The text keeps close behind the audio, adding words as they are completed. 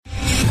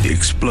the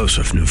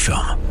explosive new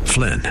film,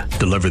 Flynn,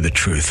 deliver the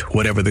truth,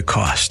 whatever the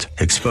cost.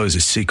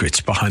 Exposes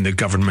secrets behind the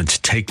government's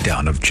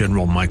takedown of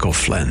General Michael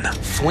Flynn.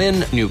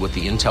 Flynn knew what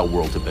the intel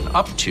world had been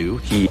up to.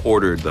 He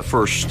ordered the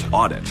first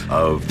audit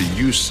of the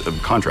use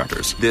of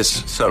contractors.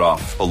 This set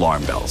off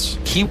alarm bells.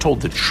 He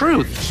told the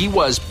truth. He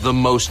was the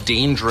most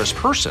dangerous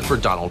person for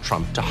Donald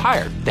Trump to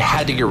hire. They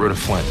had to get rid of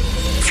Flynn.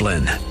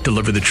 Flynn,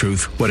 deliver the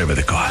truth, whatever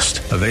the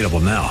cost. Available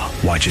now.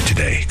 Watch it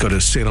today. Go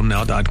to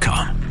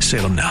salemnow.com.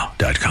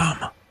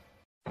 salemnow.com.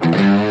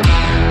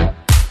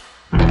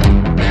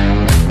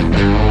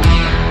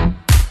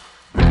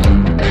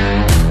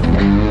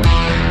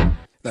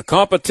 The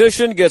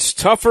competition gets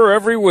tougher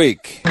every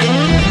week.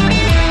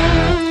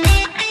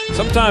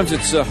 Sometimes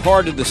it's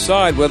hard to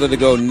decide whether to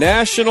go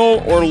national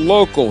or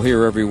local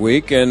here every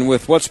week, and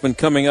with what's been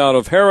coming out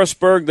of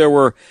Harrisburg, there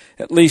were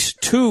at least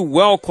 2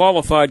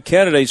 well-qualified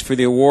candidates for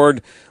the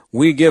award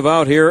we give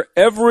out here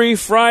every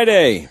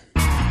Friday.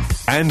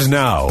 And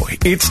now,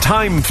 it's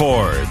time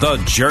for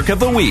The Jerk of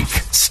the Week,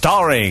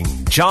 starring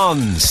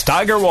John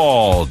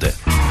Steigerwald.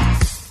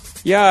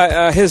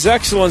 Yeah, His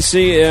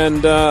Excellency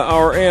and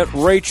our Aunt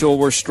Rachel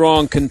were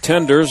strong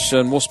contenders,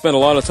 and we'll spend a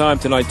lot of time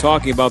tonight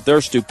talking about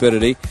their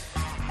stupidity.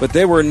 But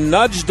they were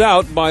nudged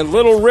out by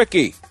Little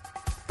Ricky.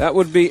 That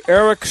would be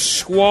Eric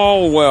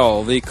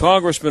Swalwell, the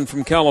congressman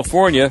from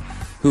California,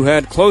 who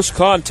had close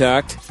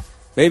contact,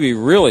 maybe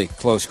really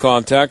close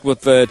contact,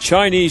 with a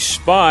Chinese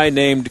spy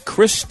named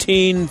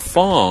Christine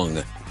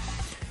Fong.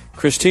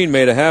 Christine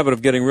made a habit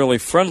of getting really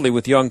friendly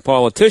with young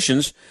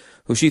politicians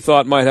who she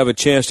thought might have a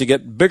chance to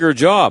get bigger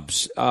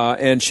jobs.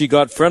 And she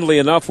got friendly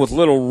enough with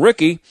Little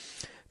Ricky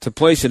to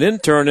place an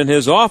intern in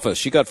his office.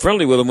 She got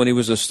friendly with him when he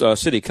was a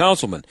city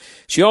councilman.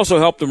 She also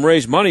helped him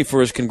raise money for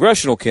his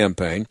congressional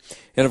campaign.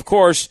 And, of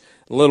course,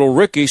 Little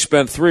Ricky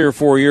spent 3 or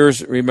 4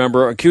 years,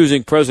 remember,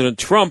 accusing President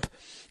Trump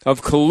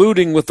of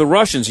colluding with the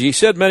Russians. He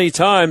said many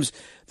times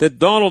that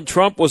Donald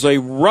Trump was a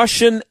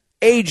Russian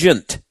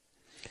agent.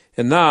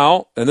 And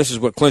now, and this is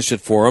what clinched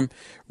it for him,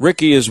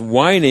 Ricky is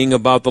whining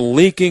about the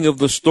leaking of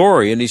the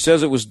story, and he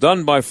says it was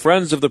done by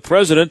friends of the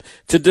president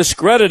to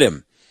discredit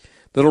him.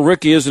 Little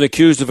Ricky isn't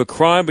accused of a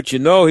crime, but you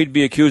know he'd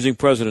be accusing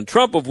President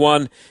Trump of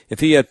one if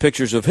he had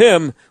pictures of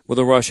him with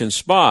a Russian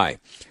spy.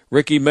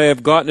 Ricky may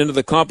have gotten into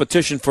the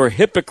competition for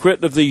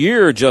Hypocrite of the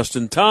Year just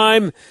in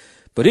time,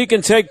 but he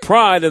can take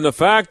pride in the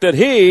fact that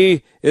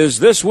he is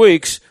this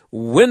week's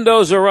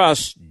Windows R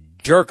Us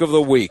Jerk of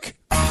the Week.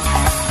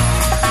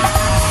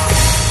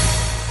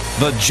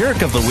 The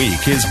Jerk of the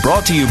Week is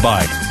brought to you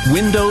by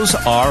Windows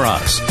R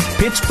Us,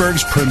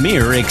 Pittsburgh's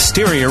premier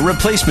exterior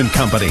replacement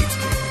company.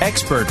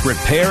 Expert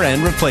repair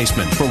and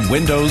replacement for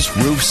windows,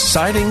 roofs,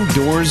 siding,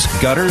 doors,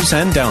 gutters,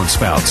 and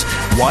downspouts.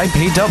 Why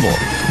pay double?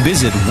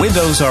 Visit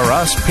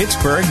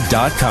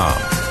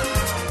WindowsRUsPittsburgh.com.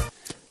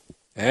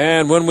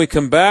 And when we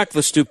come back,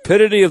 the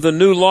stupidity of the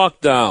new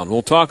lockdown.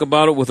 We'll talk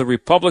about it with a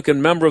Republican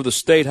member of the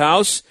State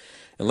House.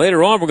 And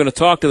later on, we're going to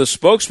talk to the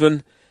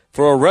spokesman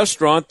for a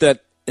restaurant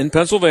that in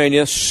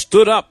Pennsylvania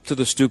stood up to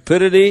the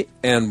stupidity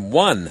and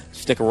won.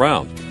 Stick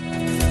around.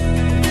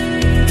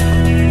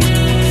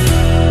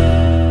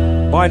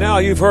 By now,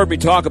 you've heard me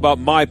talk about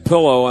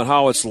MyPillow and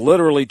how it's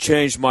literally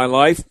changed my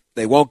life.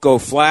 They won't go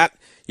flat.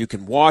 You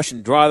can wash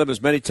and dry them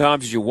as many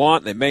times as you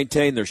want. They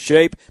maintain their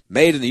shape.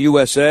 Made in the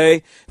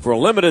USA. For a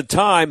limited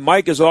time,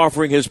 Mike is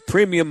offering his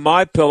premium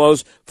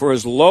MyPillows for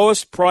his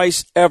lowest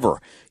price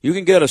ever. You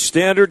can get a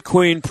standard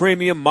queen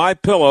premium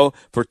MyPillow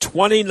for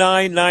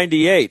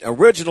 $29.98.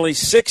 Originally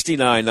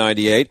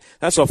 $69.98.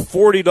 That's a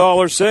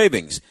 $40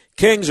 savings.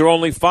 Kings are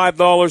only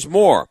 $5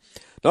 more.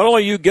 Not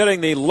only are you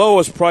getting the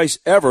lowest price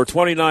ever,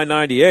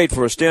 $29.98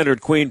 for a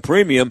standard queen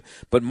premium,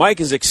 but Mike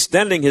is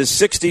extending his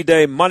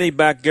 60-day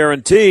money-back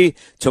guarantee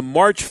to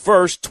March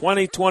 1st,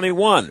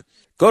 2021.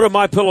 Go to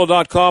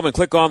MyPillow.com and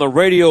click on the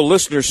radio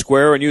listener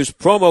square and use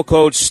promo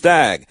code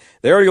STAG.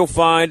 There you'll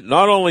find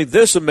not only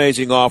this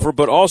amazing offer,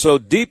 but also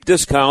deep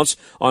discounts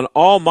on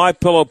all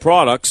MyPillow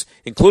products,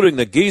 including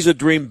the Giza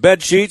Dream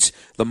bed sheets,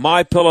 the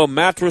MyPillow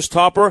mattress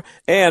topper,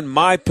 and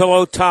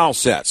MyPillow towel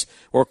sets.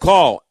 Or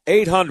call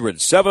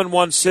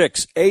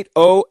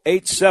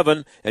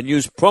 800-716-8087 and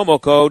use promo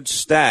code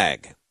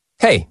STAG.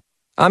 Hey,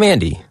 I'm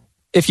Andy.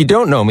 If you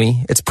don't know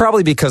me, it's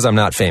probably because I'm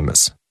not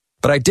famous.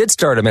 But I did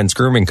start a men's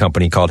grooming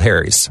company called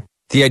Harry's.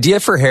 The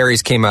idea for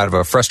Harry's came out of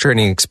a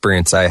frustrating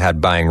experience I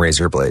had buying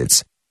razor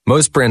blades.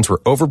 Most brands were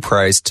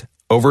overpriced,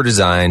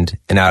 overdesigned,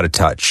 and out of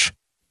touch.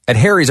 At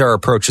Harry's, our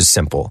approach is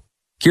simple.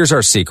 Here's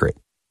our secret.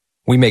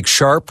 We make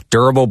sharp,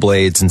 durable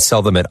blades and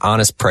sell them at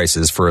honest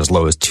prices for as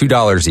low as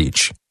 $2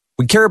 each.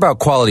 We care about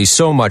quality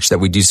so much that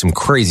we do some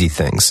crazy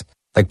things,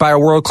 like buy a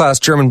world-class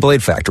German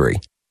blade factory.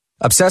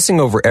 Obsessing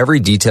over every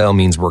detail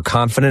means we're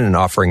confident in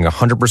offering a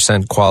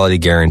 100% quality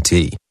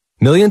guarantee.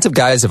 Millions of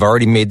guys have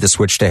already made the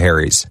switch to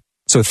Harry's,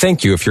 so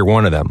thank you if you're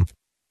one of them.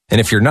 And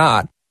if you're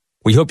not,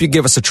 we hope you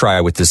give us a try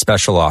with this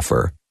special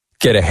offer.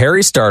 Get a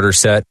Harry starter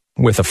set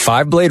with a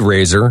 5-blade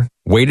razor,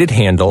 weighted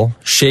handle,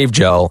 shave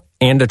gel,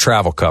 and a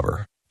travel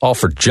cover, all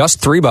for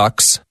just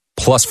 $3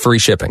 plus free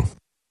shipping.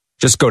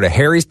 Just go to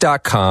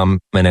harrys.com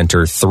and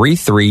enter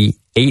 33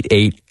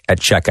 3388 at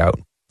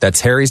checkout.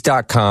 That's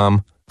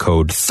harrys.com,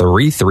 code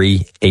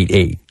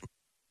 3388.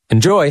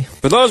 Enjoy.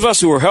 For those of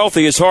us who are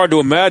healthy, it's hard to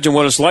imagine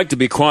what it's like to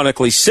be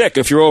chronically sick.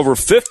 If you're over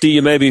 50,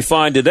 you may be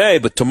fine today,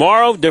 but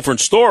tomorrow,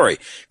 different story.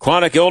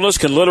 Chronic illness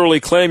can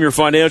literally claim your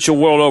financial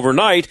world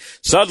overnight.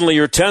 Suddenly,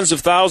 you're tens of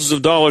thousands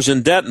of dollars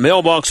in debt,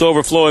 mailbox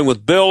overflowing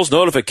with bills,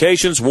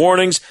 notifications,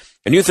 warnings,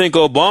 and you think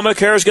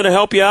Obamacare is going to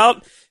help you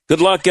out? Good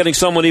luck getting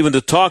someone even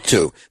to talk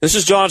to. This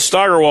is John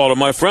Steigerwald, and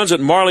my friends at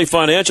Marley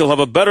Financial have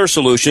a better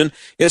solution.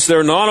 It's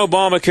their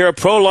non-Obamacare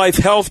pro-life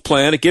health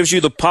plan. It gives you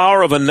the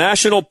power of a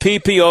national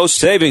PPO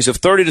savings of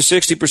 30 to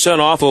 60%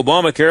 off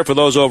Obamacare for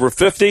those over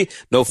 50,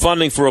 no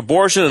funding for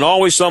abortion, and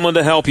always someone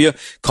to help you.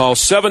 Call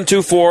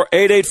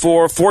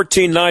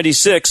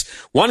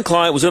 724-884-1496. One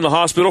client was in the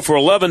hospital for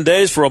 11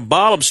 days for a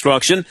bowel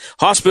obstruction.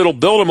 Hospital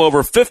billed him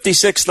over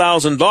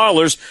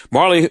 $56,000.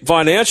 Marley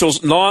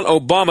Financial's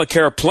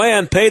non-Obamacare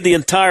plan paid the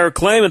entire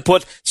claim and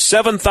put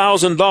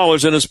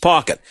 $7,000 in his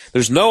pocket.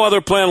 There's no other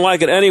plan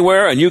like it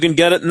anywhere, and you can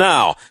get it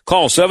now.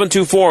 Call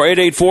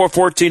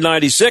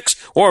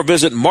 724-884-1496 or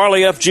visit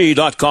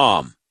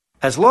marleyfg.com.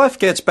 As life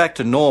gets back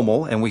to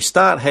normal and we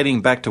start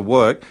heading back to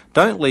work,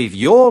 don't leave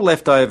your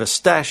leftover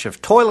stash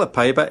of toilet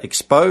paper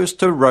exposed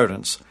to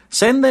rodents.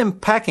 Send them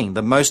packing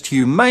the most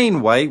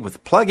humane way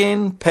with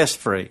Plug-in Pest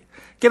Free.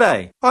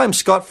 G'day, I'm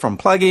Scott from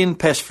Plug-in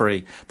Pest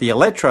Free, the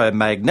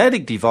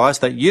electromagnetic device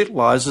that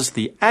utilises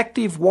the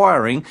active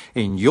wiring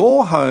in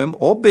your home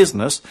or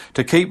business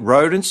to keep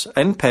rodents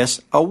and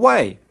pests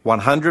away.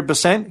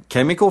 100%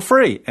 chemical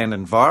free and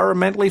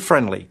environmentally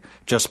friendly.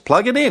 Just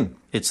plug it in.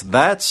 It's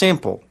that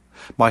simple.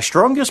 My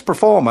strongest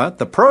performer,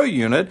 the Pro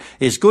unit,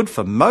 is good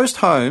for most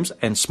homes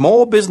and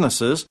small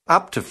businesses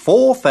up to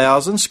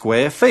 4,000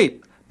 square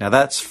feet. Now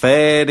that's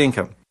fair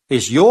income.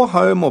 Is your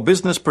home or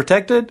business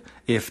protected?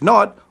 If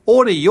not,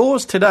 order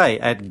yours today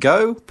at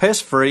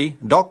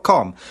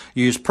gopestfree.com.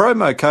 Use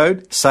promo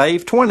code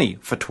SAVE20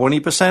 for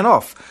 20%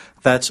 off.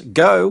 That's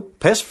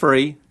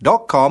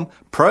gopestfree.com,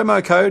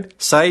 promo code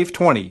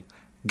SAVE20.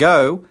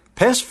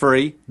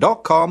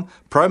 Gopestfree.com,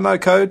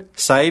 promo code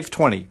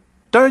SAVE20.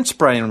 Don't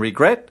spray and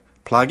regret.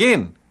 Plug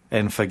in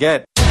and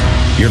forget.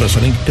 You're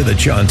listening to the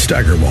John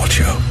Steigerwald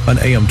Show on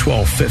AM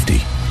 1250.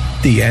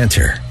 The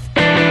Answer.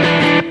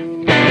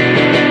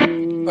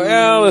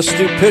 Well, the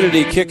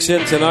stupidity kicks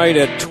in tonight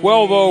at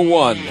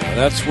 12:01.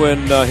 That's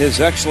when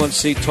His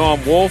Excellency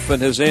Tom Wolf and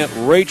his Aunt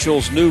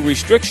Rachel's new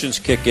restrictions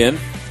kick in.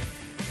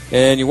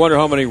 And you wonder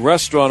how many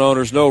restaurant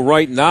owners know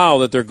right now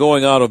that they're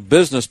going out of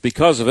business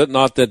because of it.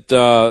 Not that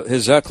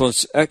His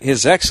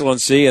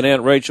Excellency and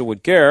Aunt Rachel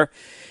would care.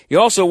 You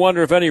also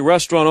wonder if any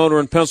restaurant owner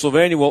in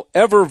Pennsylvania will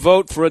ever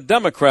vote for a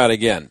Democrat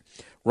again.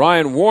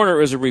 Ryan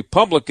Warner is a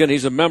Republican.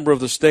 He's a member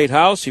of the State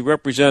House. He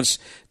represents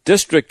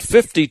District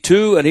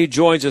 52, and he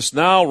joins us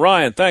now.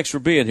 Ryan, thanks for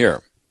being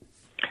here.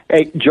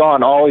 Hey,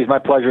 John, always my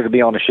pleasure to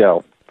be on the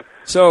show.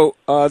 So,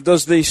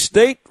 does the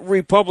State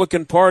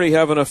Republican Party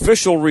have an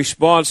official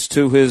response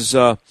to His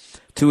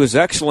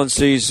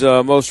Excellency's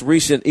most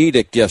recent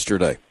edict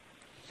yesterday?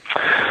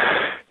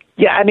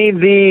 Yeah, I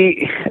mean,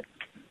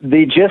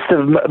 the gist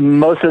of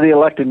most of the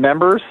elected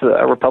members,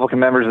 Republican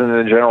members in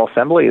the General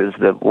Assembly, is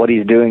that what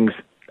he's doing is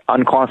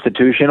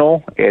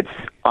unconstitutional. It's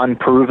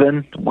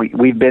unproven.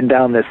 We've been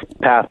down this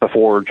path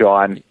before,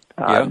 John.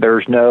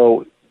 There's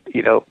no,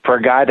 for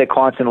a guy that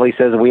constantly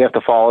says we have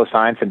to follow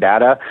science and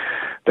data,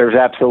 there's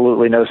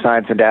absolutely no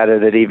science and data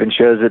that even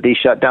shows that these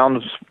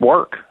shutdowns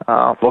work.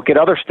 Look at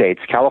other states.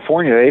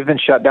 California, they've been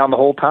shut down the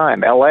whole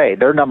time. L.A.,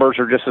 their numbers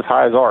are just as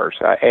high as ours.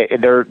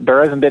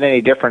 There hasn't been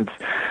any difference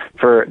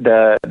for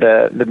the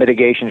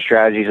mitigation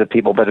strategies of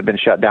people that have been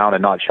shut down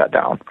and not shut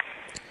down.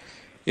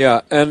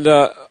 Yeah, and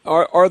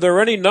are there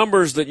any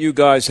numbers that you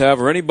guys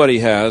have or anybody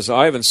has,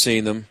 I haven't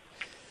seen them,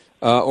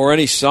 or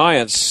any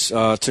science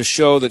to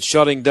show that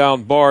shutting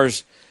down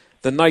bars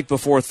the night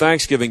before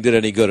Thanksgiving did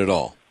any good at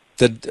all?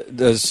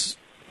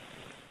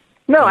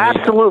 No,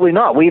 absolutely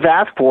not. We've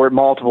asked for it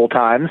multiple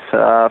times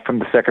from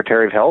the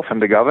Secretary of Health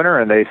and the governor,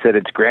 and they said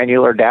it's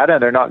granular data,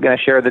 and they're not going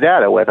to share the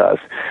data with us.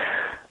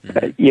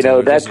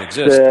 So that's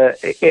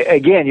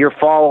again, you're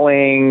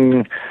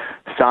following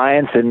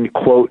science and,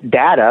 quote,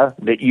 data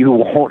that you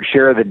won't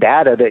share the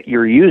data that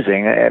you're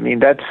using. I mean,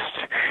 that's,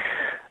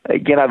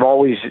 again, I've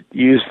always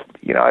used,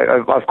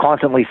 I've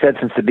constantly said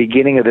since the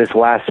beginning of this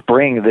last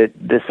spring that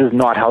this is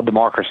not how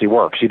democracy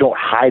works. You don't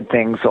hide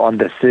things on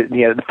this.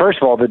 First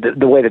of all,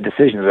 the way the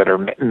decisions that are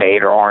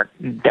made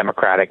aren't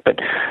democratic, but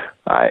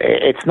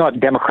it's not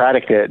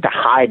democratic to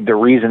hide the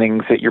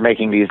reasonings that you're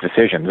making these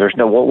decisions. There's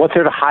what's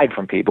there to hide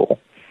from people?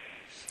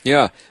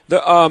 Yeah,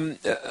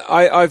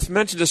 I've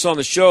mentioned this on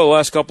the show the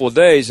last couple of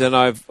days, and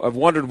I've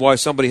wondered why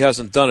somebody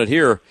hasn't done it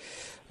here.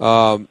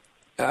 And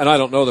I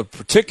don't know the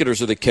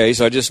particulars of the case.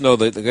 I just know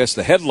I guess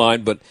the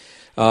headline. But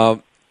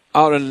out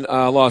in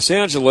Los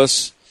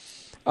Angeles,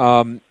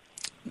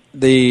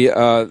 they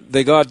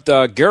got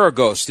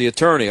Garagos, the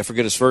attorney. I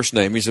forget his first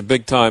name. He's a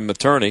big time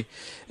attorney,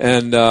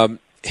 and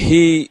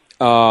they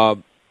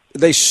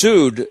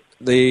sued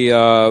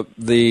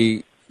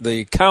the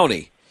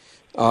county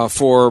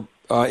for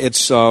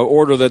its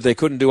order that they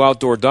couldn't do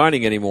outdoor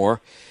dining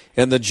anymore,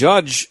 and the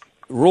judge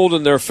ruled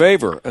in their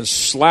favor and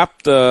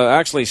slapped.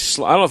 I don't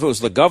know if it was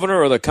the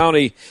governor or the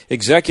county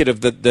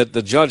executive that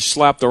the judge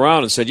slapped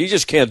around and said, "You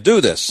just can't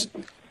do this.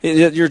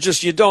 You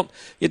don't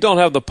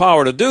have the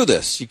power to do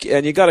this,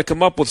 and you got to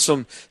come up with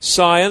some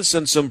science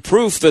and some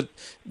proof that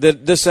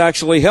this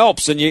actually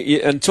helps. And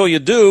until you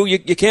do,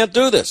 you can't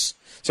do this."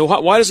 So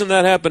why doesn't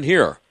that happen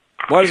here?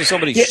 Why doesn't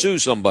somebody sue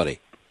somebody?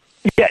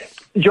 Yeah,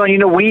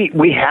 John,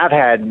 we have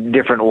had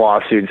different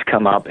lawsuits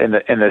come up in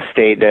the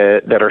state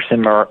that are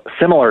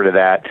similar to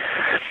that.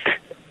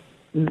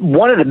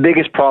 One of the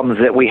biggest problems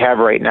that we have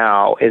right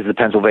now is the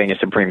Pennsylvania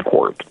Supreme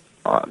Court.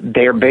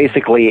 They are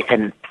basically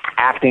an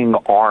acting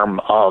arm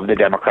of the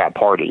Democrat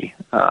Party.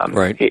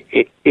 Right.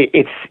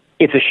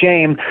 It's a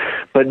shame,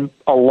 but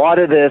a lot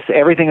of this,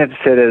 everything that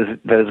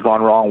has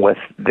gone wrong with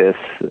this,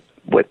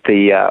 with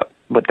the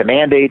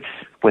mandates,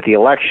 with the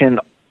election,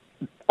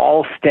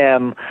 all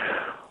stem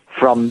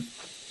from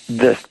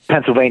the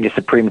Pennsylvania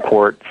Supreme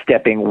Court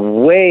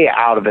stepping way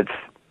out of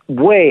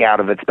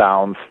its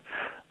bounds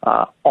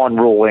on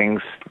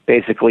rulings,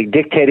 basically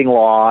dictating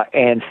law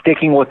and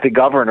sticking with the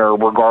governor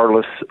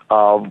regardless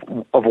of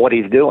what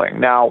he's doing.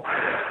 Now,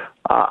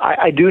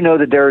 I do know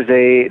that there's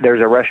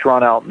a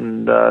restaurant out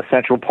in the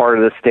central part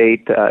of the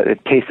state.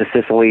 Taste of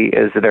Sicily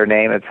is their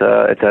name. It's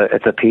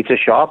a pizza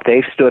shop.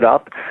 They've stood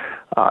up.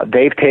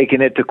 They've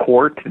taken it to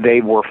court.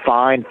 They were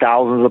fined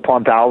thousands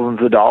upon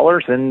thousands of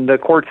dollars, and the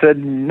court said,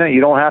 no,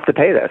 you don't have to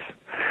pay this.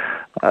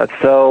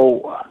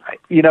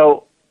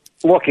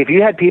 Look, if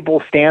you had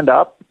people stand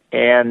up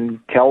and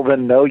tell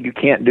them, no, you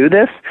can't do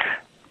this,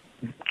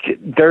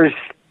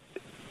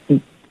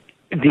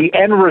 the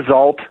end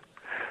result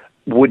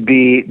would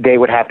be they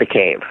would have to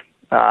cave.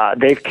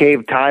 They've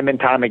caved time and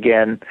time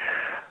again.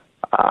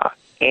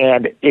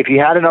 And if you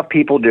had enough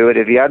people do it,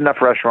 if you had enough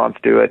restaurants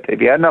do it,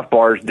 if you had enough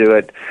bars do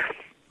it,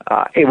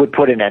 it would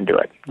put an end to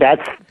it.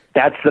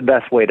 That's the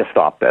best way to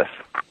stop this.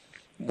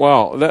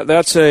 Wow,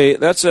 that's a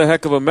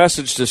heck of a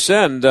message to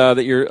send.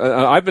 That you're.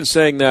 I've been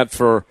saying that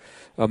for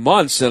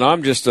months, and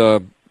I'm just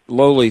a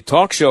lowly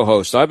talk show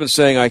host. I've been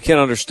saying I can't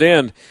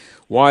understand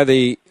why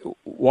the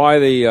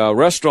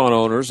restaurant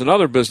owners and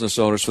other business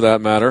owners, for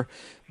that matter,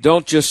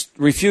 don't just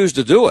refuse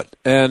to do it.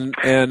 And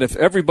if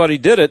everybody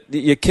did it,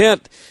 you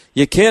can't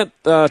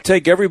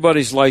take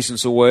everybody's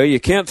license away. You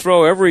can't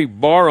throw every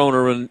bar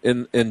owner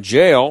in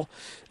jail.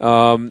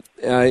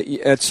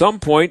 At some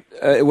point,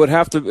 it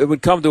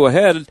would come to a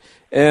head.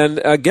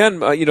 And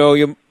again, I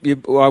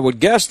would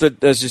guess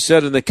that, as you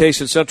said in the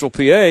case in Central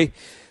PA,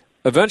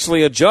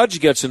 eventually a judge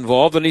gets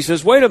involved and he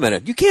says, "Wait a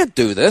minute, you can't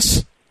do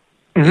this."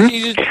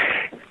 Mm-hmm.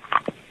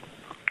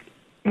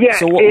 Yeah,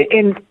 so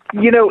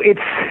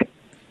it's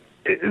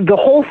the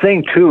whole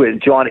thing too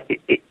is, John,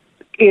 it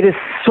is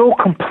so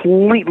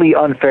completely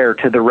unfair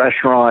to the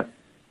restaurant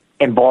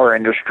and bar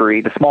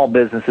industry, the small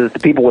businesses, the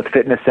people with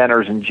fitness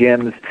centers and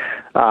gyms,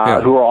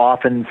 who are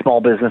often small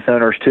business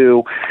owners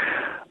too.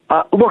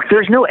 Look,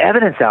 there's no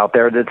evidence out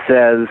there that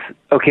says,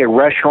 okay,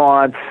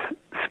 restaurants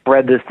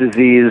spread this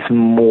disease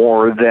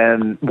more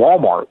than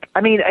Walmart.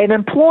 I mean, an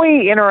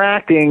employee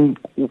interacting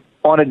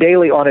on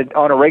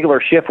a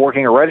regular shift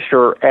working a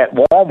register at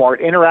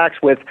Walmart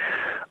interacts with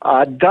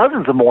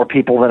dozens of more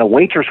people than a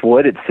waitress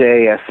would at,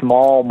 say, a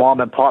small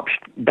mom-and-pop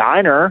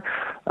diner,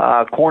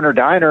 corner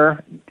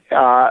diner.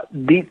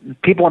 The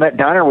people in that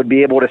diner would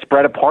be able to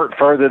spread apart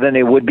further than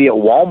they would be at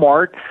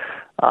Walmart.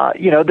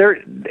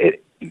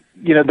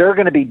 They're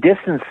going to be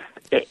distanced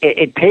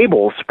at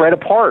tables, spread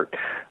apart.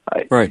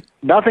 Right.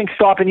 Nothing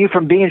stopping you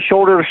from being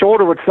shoulder to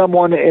shoulder with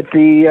someone at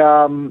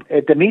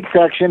the meat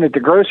section at the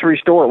grocery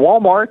store at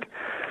Walmart.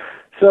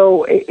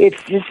 So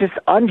it's just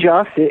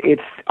unjust.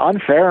 It's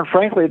unfair, and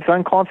frankly, it's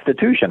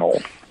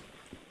unconstitutional.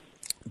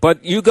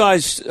 But you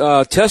guys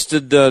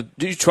tested.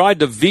 You tried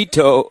to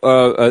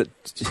veto.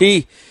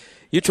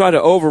 You tried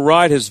to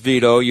override his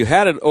veto. You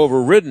had it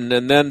overridden,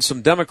 and then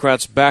some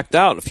Democrats backed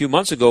out a few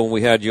months ago when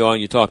we had you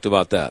on. You talked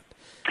about that.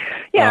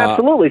 Yeah,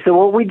 absolutely. So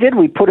what we did,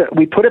 we put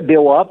a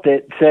bill up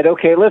that said,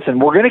 okay, listen,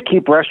 we're going to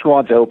keep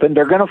restaurants open.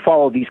 They're going to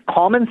follow these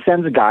common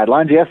sense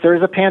guidelines. Yes,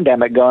 there's a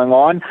pandemic going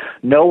on.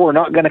 No, we're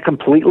not going to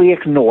completely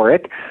ignore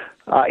it.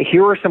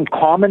 Here are some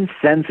common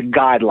sense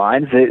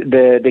guidelines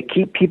that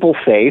keep people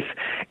safe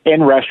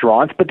in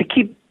restaurants, but to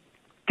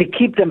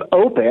keep them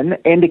open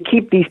and to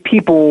keep these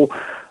people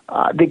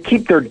that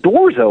keep their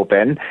doors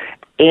open.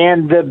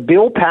 And the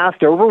bill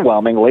passed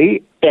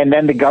overwhelmingly, and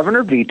then the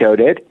governor vetoed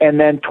it,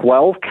 and then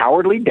 12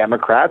 cowardly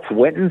Democrats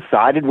went and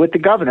sided with the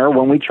governor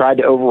when we tried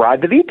to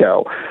override the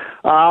veto.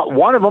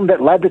 One of them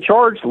that led the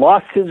charge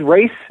lost his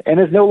race and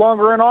is no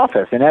longer in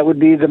office, and that would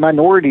be the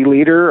minority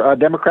leader,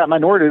 Democrat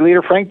minority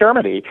leader Frank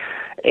Dermody,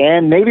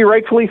 and maybe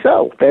rightfully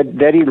so,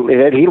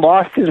 that he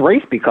lost his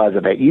race because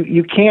of it.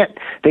 You can't.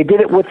 They did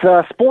it with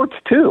sports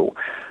too.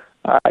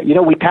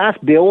 We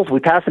passed bills. We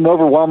passed them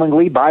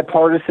overwhelmingly,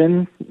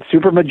 bipartisan,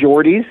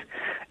 supermajorities,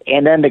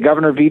 and then the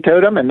governor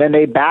vetoed them, and then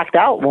they backed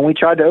out when we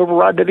tried to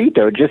override the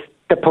veto, just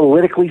to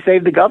politically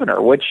save the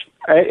governor, which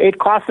it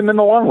cost them in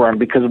the long run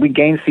because we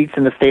gained seats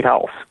in the state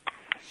house.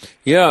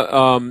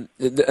 Yeah, and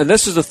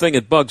this is the thing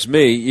that bugs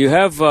me. You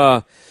have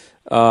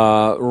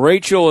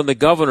Rachel and the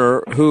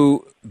governor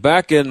who,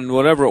 back in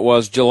whatever it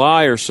was,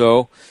 July or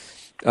so,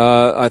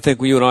 I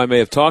think you and I may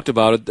have talked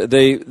about it,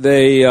 they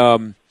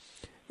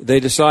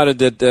decided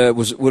that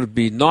it would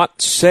be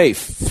not safe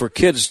for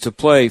kids to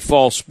play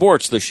fall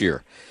sports this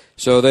year.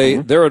 So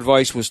their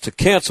advice was to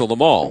cancel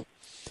them all.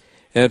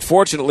 And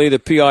fortunately, the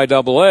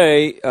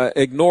PIAA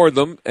ignored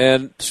them,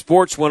 and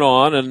sports went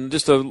on. And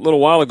just a little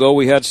while ago,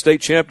 we had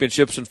state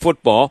championships in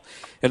football,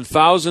 and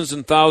thousands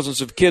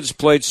of kids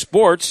played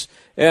sports,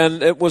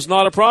 and it was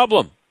not a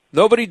problem.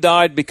 Nobody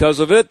died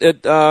because of it.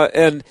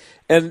 And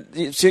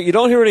so you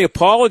don't hear any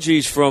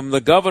apologies from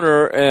the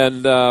governor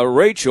and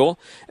Rachel,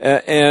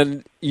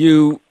 and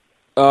you.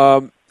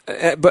 But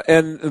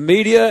the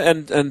media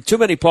and too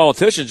many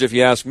politicians, if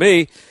you ask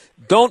me,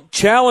 don't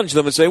challenge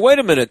them and say, "Wait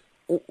a minute.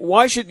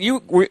 Why should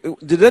you?"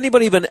 Did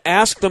anybody even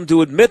ask them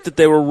to admit that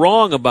they were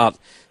wrong about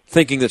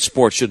thinking that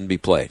sports shouldn't be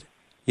played?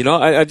 You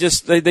know,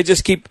 they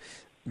just keep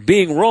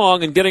being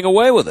wrong and getting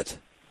away with it.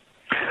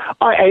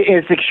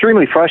 It's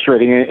extremely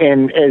frustrating,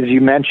 and as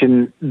you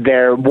mentioned,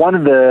 one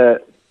of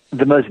the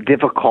most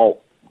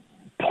difficult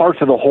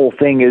parts of the whole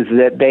thing is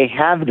that they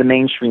have the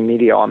mainstream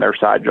media on their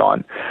side,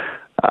 John.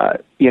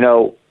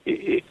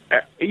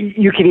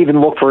 You could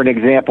even look for an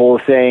example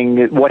of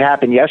saying what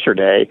happened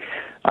yesterday.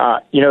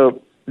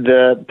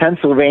 The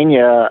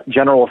Pennsylvania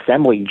General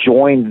Assembly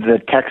joined the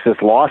Texas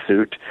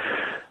lawsuit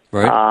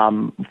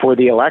for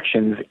the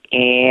elections,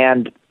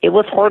 and it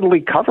was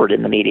hardly covered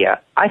in the media.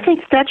 I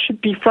think that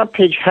should be front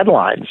page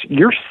headlines.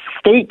 Your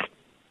state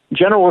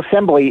General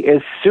Assembly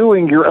is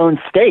suing your own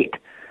state,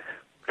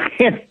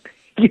 and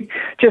you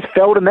just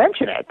fail to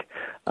mention it.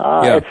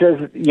 It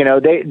says,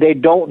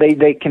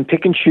 they can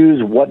pick and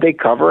choose what they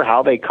cover,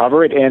 how they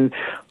cover it, and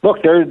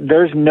look,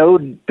 there's no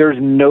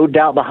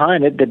doubt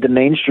behind it that the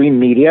mainstream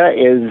media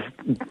is,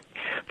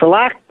 for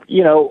lack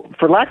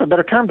of a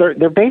better term,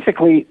 they're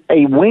basically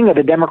a wing of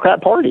the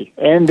Democrat Party,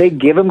 and they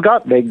give them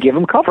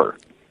cover.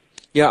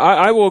 Yeah,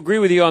 I will agree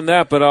with you on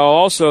that, but I'll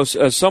also,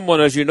 as someone,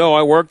 as you know,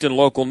 I worked in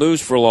local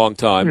news for a long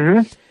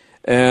time,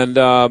 and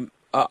I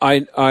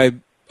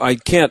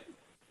can't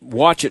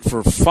watch it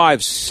for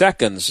 5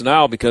 seconds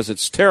now because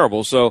it's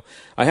terrible. So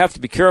I have to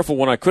be careful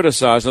when I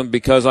criticize them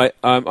because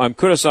I'm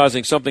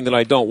criticizing something that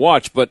I don't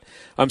watch. But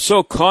I'm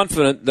so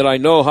confident that I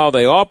know how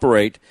they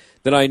operate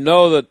that I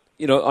know that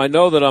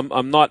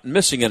I'm not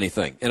missing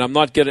anything, and I'm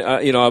not getting.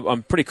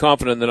 I'm pretty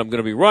confident that I'm going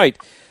to be right.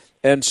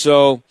 And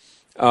so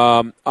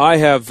I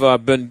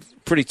have been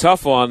pretty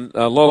tough on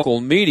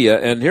local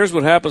media. And here's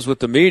what happens with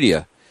the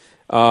media: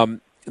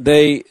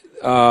 they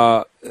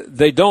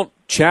don't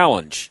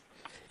challenge.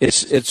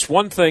 It's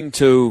one thing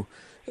to,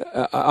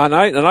 and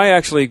I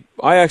actually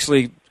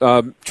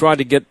tried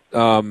to get.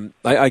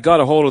 I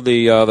got a hold of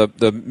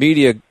the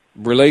media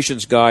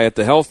relations guy at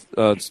the health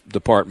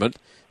department,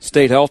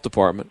 state health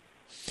department,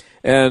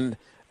 and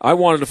I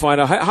wanted to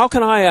find out how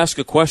can I ask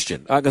a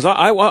question because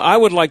I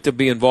would like to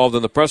be involved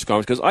in the press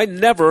conference because I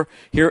never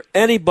hear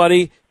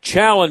anybody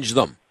challenge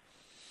them,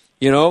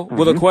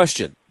 with a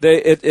question.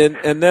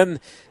 And then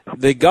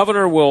the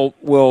governor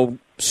will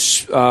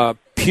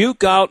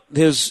puke out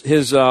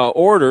his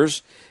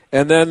orders,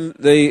 and then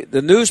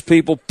the news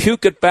people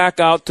puke it back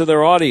out to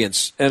their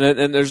audience, and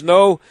there's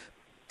no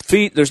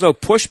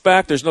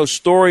pushback, there's no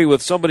story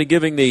with somebody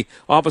giving the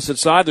opposite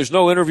side, there's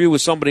no interview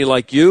with somebody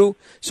like you.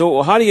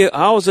 So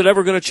how is it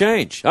ever going to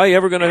change? How are you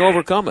ever going to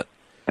overcome it?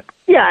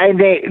 Yeah, and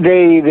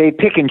they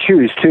pick and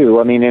choose too.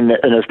 I mean, in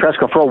this press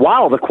conference, for a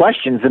while, the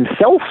questions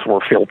themselves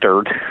were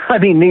filtered. I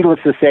mean, needless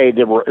to say,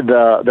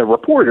 the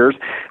reporters.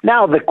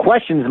 Now the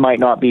questions might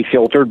not be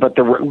filtered, but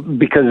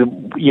because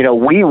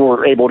we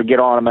were able to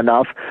get on them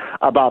enough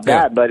about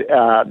that. But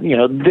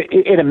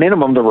at a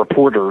minimum, the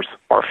reporters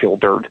are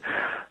filtered.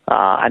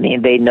 I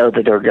mean, they know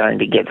that they're going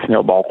to get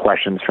snowball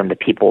questions from the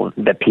people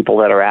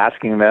that are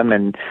asking them,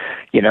 and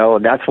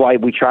that's why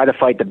we try to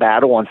fight the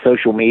battle on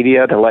social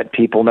media to let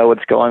people know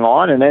what's going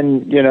on, and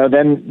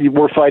then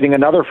we're fighting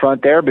another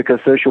front there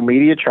because social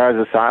media tries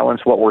to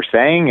silence what we're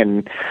saying,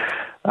 and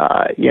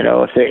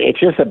it's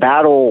just a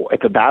battle.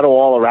 It's a battle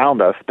all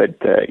around us, but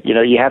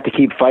you have to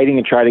keep fighting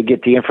and try to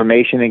get the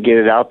information and get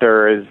it out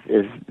there as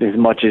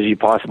much as you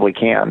possibly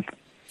can.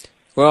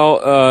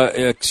 Well,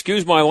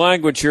 excuse my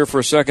language here for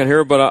a second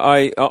here, but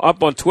I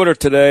up on Twitter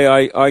today,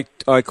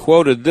 I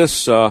quoted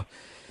this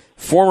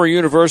former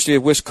University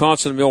of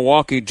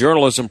Wisconsin-Milwaukee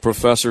journalism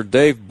professor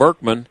Dave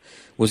Berkman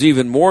was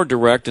even more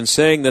direct in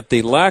saying that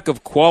the lack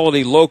of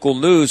quality local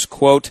news,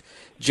 quote,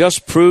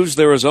 just proves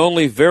there is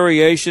only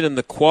variation in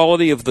the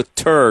quality of the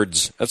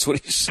turds. That's what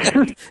he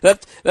said.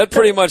 That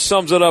pretty much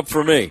sums it up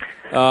for me.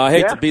 I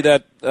hate to be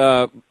that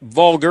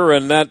vulgar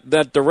and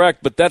that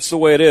direct, but that's the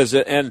way it is,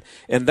 and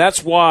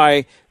that's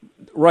why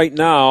right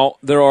now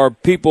there are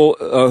people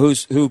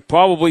who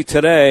probably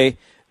today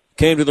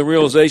came to the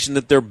realization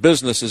that their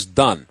business is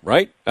done,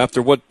 right,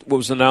 after what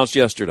was announced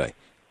yesterday,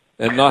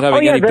 and not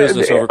having any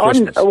business over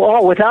Christmas.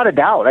 Well, without a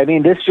doubt. I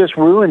mean, this just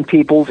ruined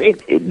people's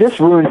business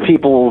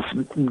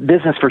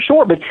for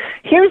sure. But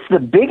here's the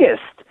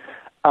biggest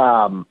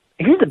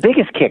Here's the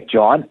biggest kick,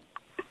 John.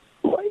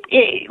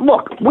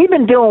 Look, we've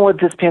been dealing with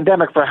this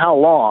pandemic for how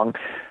long?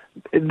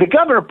 The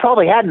governor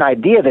probably had an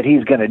idea that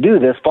he's going to do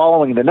this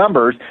following the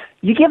numbers.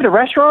 You give the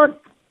restaurant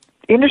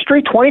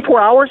industry 24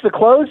 hours to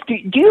close? Do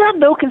you have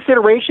no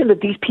consideration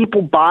that these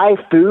people buy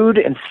food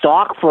and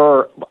stock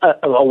for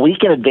a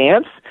week in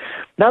advance?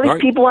 Now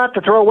these people have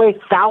to throw away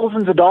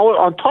thousands of dollars.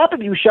 On top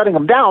of you shutting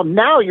them down,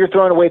 now you're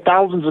throwing away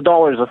thousands of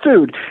dollars of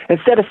food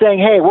instead of saying,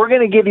 hey, we're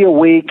going to give you a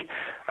week.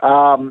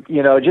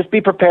 Just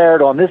be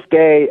prepared on this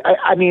day.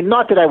 I mean,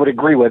 not that I would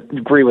agree with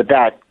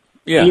that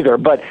either,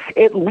 but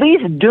at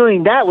least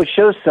doing that would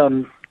show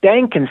some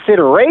dang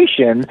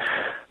consideration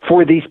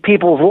for these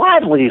people's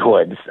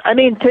livelihoods. I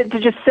mean, to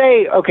just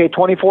say, okay,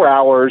 24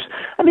 hours.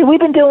 I mean, we've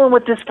been dealing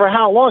with this for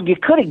how long? You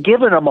could have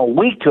given them a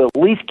week to at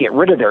least get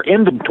rid of their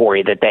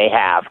inventory that they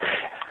have.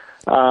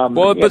 Even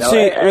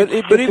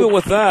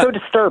with that, so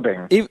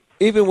disturbing.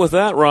 Even with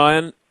that,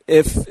 Ryan,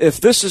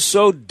 if this is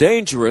so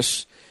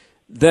dangerous,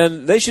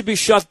 then they should be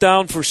shut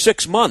down for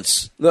 6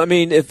 months. I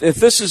mean, if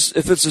it's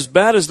as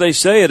bad as they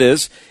say it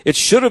is, it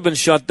should have been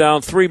shut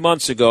down 3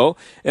 months ago,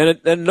 and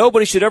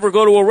nobody should ever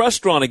go to a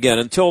restaurant again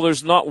until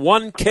there's not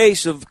one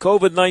case of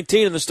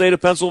COVID-19 in the state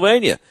of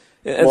Pennsylvania.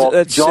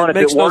 John, if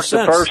it worked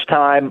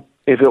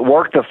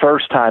the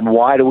first time,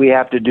 why do we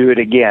have to do it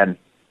again?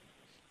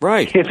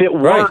 Right. If it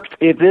worked,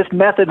 if this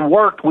method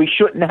worked, we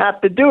shouldn't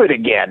have to do it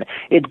again.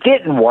 It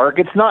didn't work.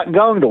 It's not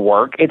going to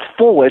work. It's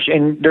foolish,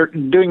 and they're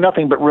doing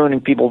nothing but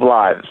ruining people's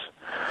lives.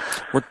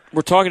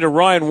 We're talking to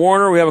Ryan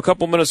Warner. We have a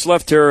couple minutes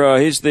left here.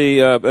 He's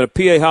the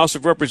PA House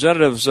of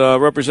Representatives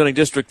representing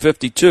District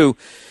 52.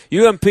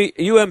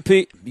 UPMC,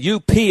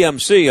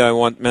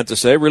 meant to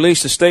say,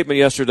 released a statement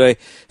yesterday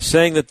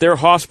saying that their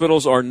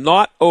hospitals are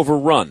not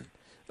overrun.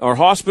 Are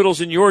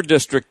hospitals in your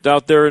district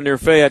out there in near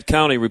Fayette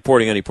County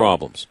reporting any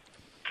problems?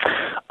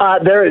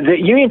 The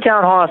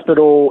Uniontown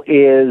Hospital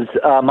is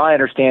my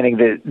understanding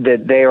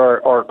that they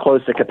are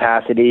close to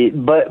capacity,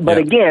 but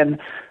again,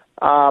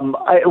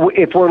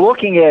 if we're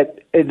looking at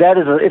that,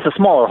 it's a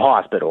smaller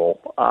hospital.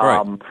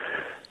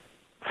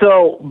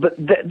 So, but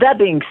that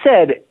being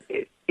said,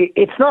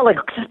 it's not like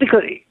just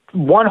because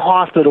one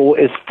hospital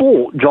is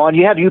full, John.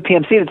 You have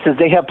UPMC that says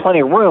they have plenty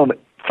of room.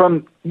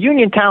 From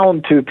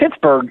Uniontown to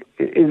Pittsburgh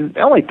is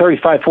only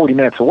 35, 40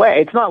 minutes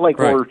away. It's not like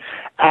we're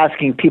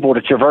asking people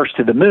to traverse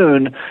to the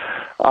moon.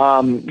 We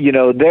are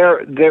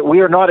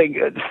not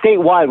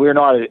statewide. We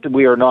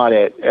are not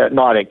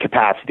at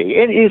capacity.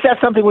 And is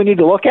that something we need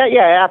to look at?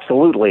 Yeah,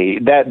 absolutely.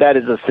 That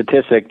is a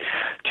statistic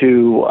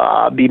to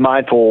be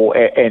mindful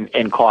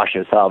and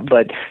cautious of.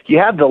 But you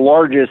have the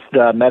largest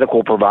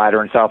medical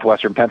provider in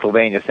southwestern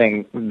Pennsylvania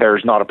saying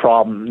there's not a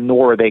problem,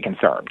 nor are they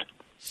concerned.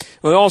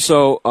 Well,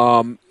 also,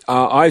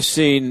 I've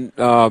seen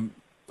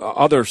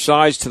other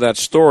sides to that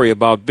story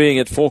about being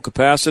at full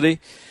capacity.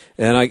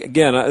 And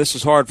this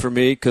is hard for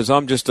me because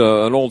I'm just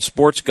an old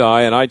sports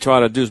guy, and I try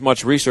to do as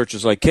much research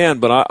as I can.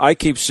 But I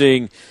keep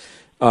seeing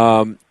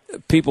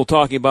people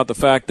talking about the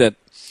fact that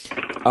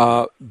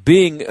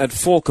being at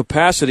full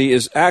capacity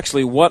is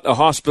actually what a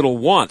hospital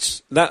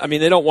wants.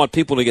 They don't want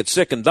people to get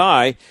sick and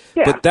die,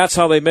 but that's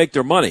how they make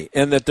their money,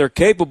 and that they're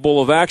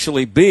capable of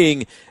actually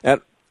being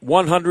at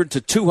 100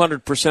 to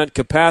 200%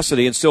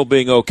 capacity and still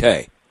being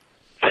okay.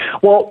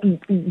 Well,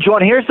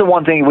 John, here's the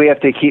one thing we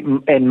have to keep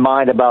in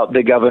mind about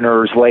the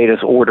governor's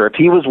latest order. If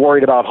he was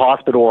worried about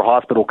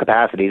hospital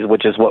capacities,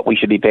 which is what we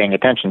should be paying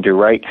attention to,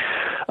 right?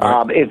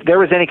 If there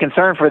was any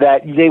concern for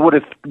that, they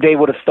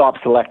would have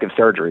stopped selective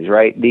surgeries,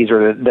 right? These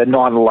are the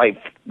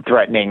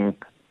non-life-threatening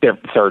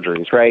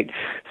surgeries, right?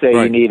 Say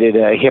you needed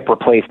a hip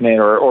replacement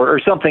or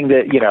something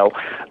that,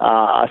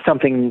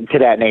 something to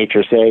that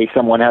nature. Say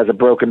someone has a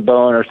broken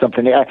bone or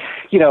something,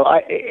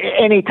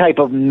 any type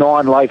of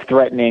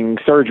non-life-threatening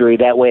surgery.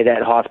 That way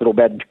that hospital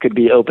bed could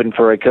be open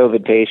for a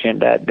COVID patient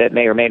that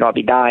may or may not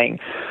be dying.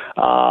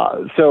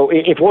 So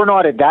if we're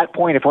not at that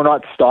point, if we're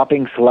not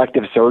stopping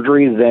selective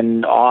surgeries,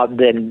 then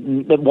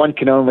one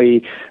can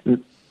only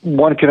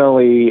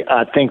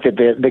think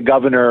that the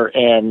governor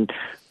and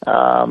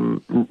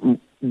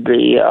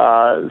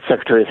the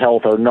Secretary of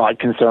Health are not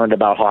concerned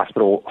about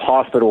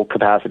hospital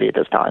capacity at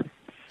this time.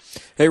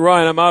 Hey,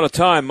 Ryan, I'm out of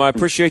time. I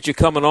appreciate you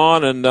coming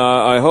on, and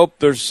I hope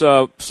there's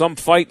some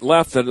fight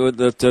left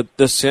that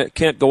this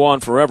can't go on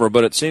forever,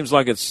 but it seems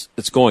like it's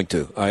going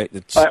to.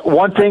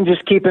 One thing,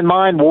 just keep in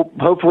mind, we'll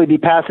hopefully be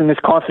passing this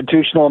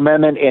constitutional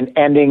amendment and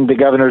ending the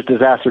governor's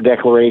disaster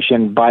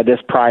declaration by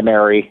this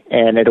primary,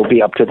 and it'll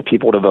be up to the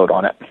people to vote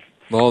on it.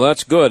 Well,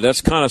 that's good. That's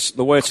kind of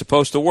the way it's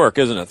supposed to work,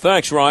 isn't it?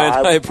 Thanks,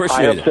 Ryan. I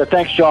appreciate it. So.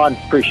 Thanks, John.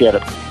 Appreciate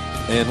it.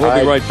 And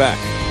we'll be right back.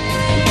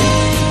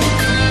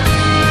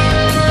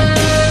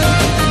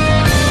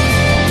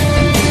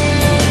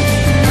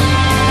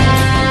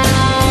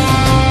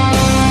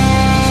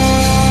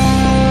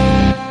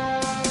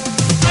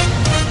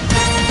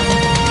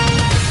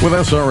 With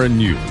SRN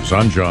News,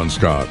 I'm John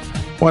Scott.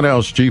 White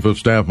House Chief of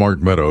Staff Mark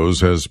Meadows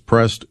has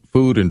pressed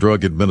Food and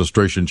Drug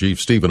Administration Chief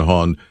Stephen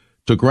Hahn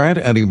to grant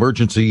an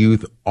emergency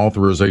use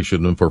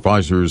authorization for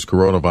Pfizer's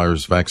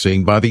coronavirus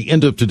vaccine by the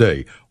end of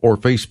today or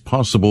face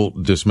possible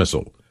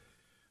dismissal.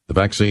 The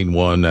vaccine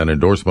won an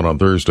endorsement on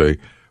Thursday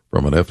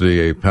from an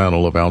FDA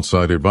panel of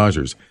outside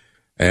advisors,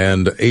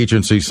 and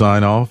agency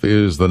sign-off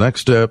is the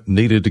next step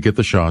needed to get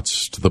the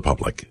shots to the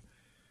public.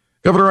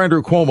 Governor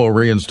Andrew Cuomo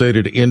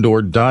reinstated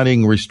indoor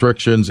dining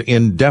restrictions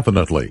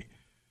indefinitely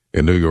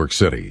in New York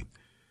City.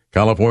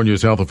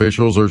 California's health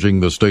officials urging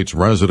the state's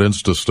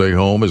residents to stay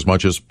home as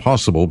much as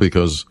possible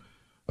because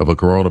of a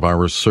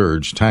coronavirus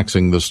surge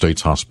taxing the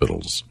state's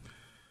hospitals.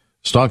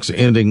 Stocks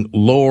ending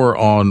lower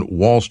on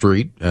Wall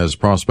Street as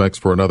prospects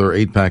for another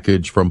aid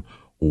package from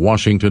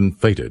Washington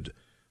faded.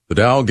 The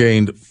Dow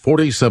gained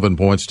 47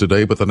 points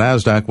today, but the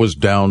Nasdaq was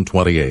down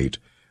 28.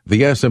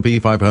 The S&P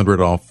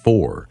 500 off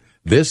 4.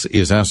 This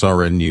is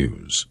SRN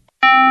News.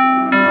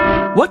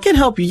 What can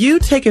help you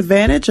take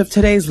advantage of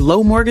today's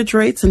low mortgage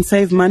rates and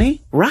save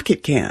money?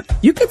 Rocket can.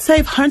 You could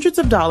save hundreds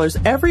of dollars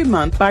every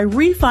month by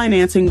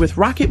refinancing with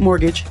Rocket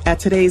Mortgage at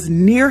today's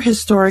near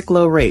historic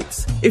low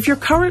rates. If your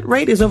current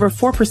rate is over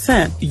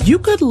 4%, you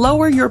could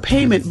lower your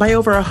payment by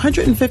over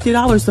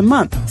 $150 a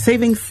month,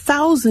 saving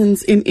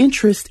thousands in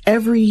interest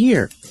every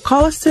year.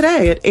 Call us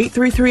today at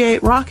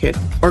 8338-ROCKET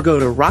or go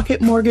to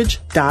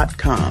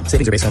rocketmortgage.com.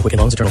 Savings are based on Quicken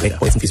Loans. Internal data.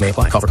 Points and fees may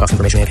apply. Call for cost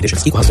information and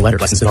conditions. Equal housing lender.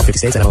 Licensed in all 50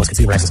 states.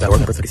 NMLS-Consumer.org.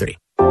 Number 3030.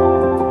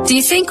 Do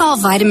you think all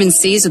vitamin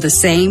C's are the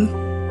same?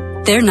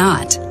 They're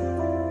not.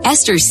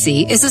 Ester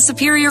C is a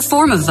superior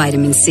form of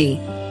vitamin C.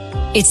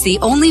 It's the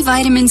only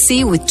vitamin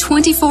C with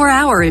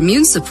 24-hour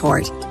immune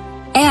support.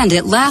 And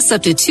it lasts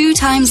up to 2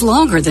 times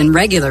longer than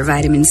regular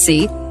vitamin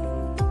C.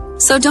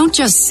 So don't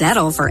just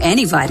settle for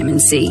any vitamin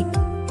C.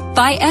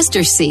 Buy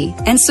Ester C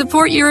and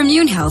support your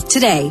immune health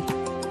today.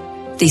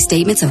 These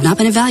statements have not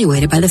been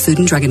evaluated by the Food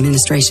and Drug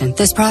Administration.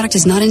 This product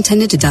is not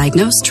intended to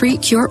diagnose,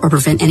 treat, cure, or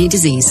prevent any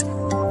disease.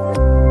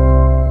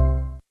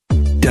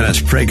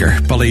 Dennis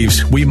Prager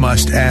believes we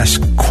must ask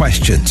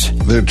questions.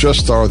 There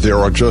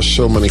are just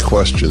so many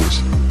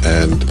questions,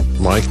 and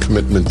my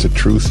commitment to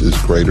truth is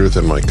greater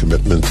than my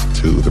commitment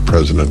to the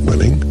president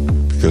winning,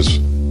 because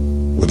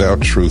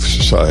without truth,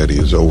 society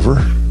is over.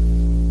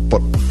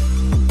 But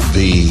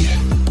the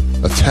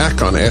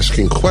attack on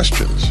asking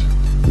questions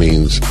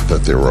means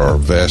that there are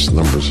vast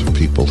numbers of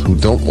people who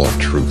don't want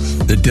truth.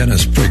 The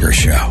Dennis Prager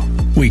Show.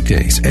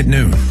 Weekdays at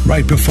noon,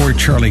 right before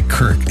Charlie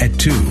Kirk at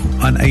 2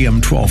 on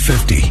AM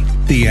 1250.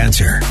 The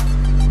Answer.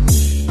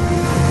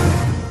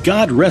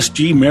 God rest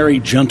ye merry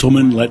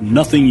gentlemen, let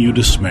nothing you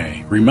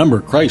dismay.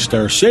 Remember, Christ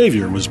our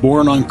Savior was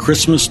born on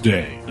Christmas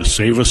Day to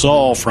save us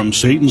all from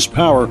Satan's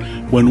power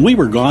when we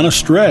were gone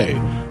astray.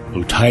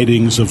 O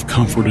tidings of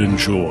comfort and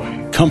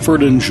joy,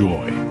 comfort and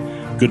joy.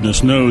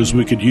 Goodness knows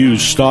we could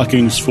use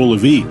stockings full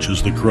of each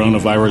as the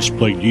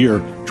coronavirus-plagued year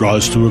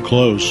draws to a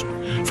close.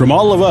 From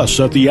all of us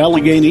at the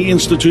Allegheny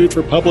Institute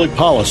for Public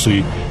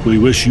Policy, we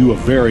wish you a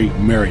very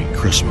Merry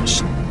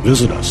Christmas.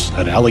 Visit us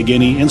at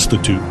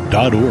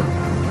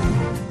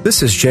AlleghenyInstitute.org.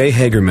 This is Jay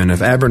Hagerman of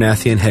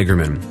Abernathy &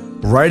 Hagerman.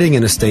 Writing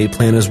an estate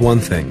plan is one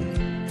thing.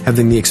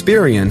 Having the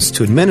experience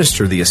to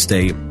administer the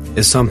estate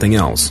is something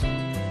else.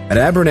 At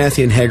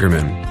Abernathy &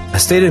 Hagerman,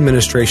 estate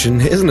administration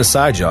isn't a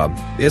side job,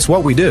 it's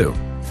what we do.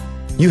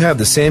 You have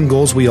the same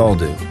goals we all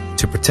do,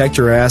 to protect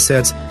your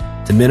assets,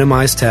 to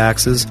minimize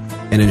taxes,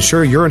 and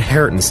ensure your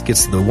inheritance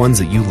gets to the ones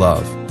that you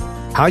love.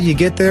 How you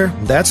get there,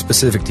 that's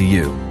specific to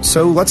you.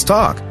 So let's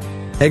talk.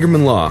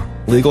 Hagerman Law,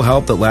 legal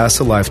help that lasts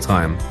a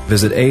lifetime.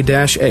 Visit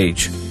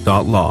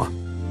a-h.law.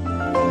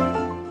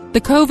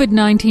 The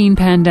COVID-19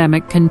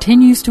 pandemic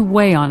continues to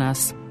weigh on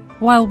us.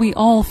 While we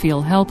all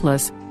feel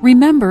helpless,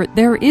 remember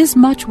there is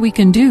much we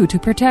can do to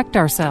protect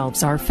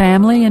ourselves, our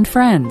family, and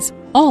friends,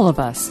 all of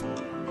us.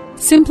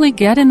 Simply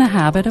get in the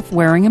habit of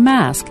wearing a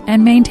mask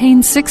and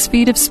maintain 6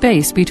 feet of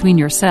space between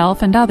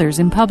yourself and others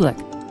in public.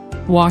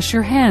 Wash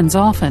your hands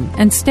often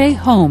and stay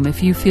home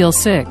if you feel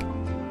sick.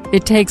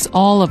 It takes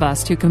all of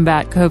us to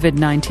combat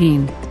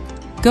COVID-19.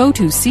 Go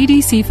to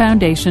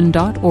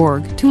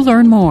cdcfoundation.org to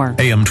learn more.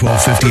 AM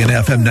 1250 and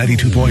FM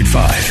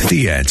 92.5.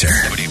 The Answer.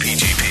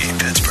 WPGP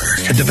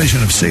Pittsburgh, a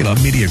division of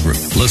Salem Media Group.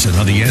 Listen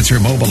on the Answer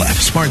mobile app,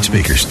 smart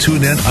speakers,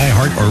 TuneIn,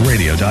 iHeart, or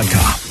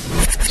radio.com.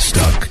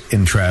 Stuck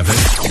in traffic?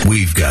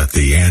 We've got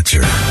the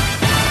answer.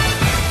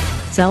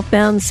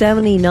 Southbound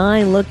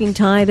 79 looking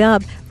tied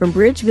up from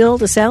Bridgeville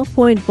to South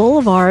Point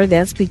Boulevard.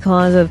 That's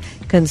because of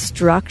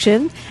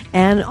construction,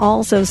 and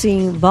also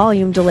seeing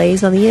volume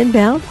delays on the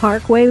inbound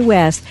Parkway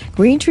West.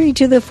 Green Tree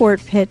to the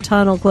Fort Pitt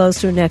Tunnel close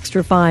to an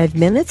extra 5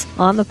 minutes.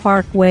 On the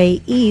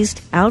Parkway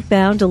East,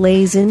 outbound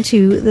delays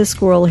into the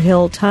Squirrel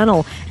Hill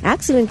Tunnel.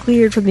 Accident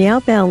cleared from the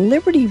outbound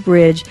Liberty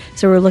Bridge,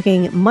 so we're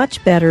looking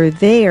much better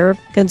there.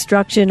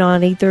 Construction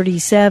on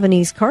 837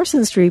 East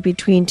Carson Street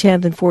between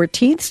 10th and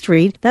 14th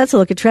Street. That's a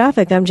look at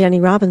traffic. I'm Jenny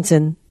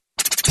Robinson.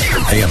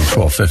 AM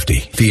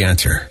 1250, The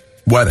Answer.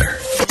 Weather.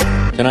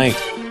 Tonight,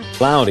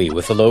 cloudy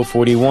with a low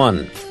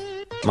 41.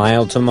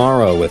 Mild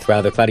tomorrow with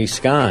rather cloudy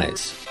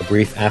skies. A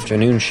brief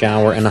afternoon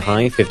shower and a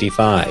high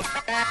 55.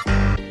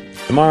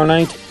 Tomorrow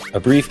night, A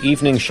brief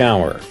evening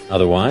shower.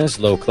 Otherwise,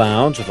 low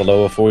clouds with a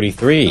low of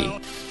 43.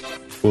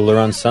 Cooler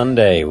on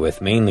Sunday with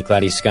mainly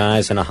cloudy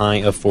skies and a high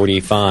of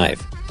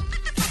 45.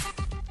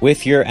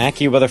 With your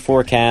AccuWeather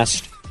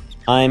forecast,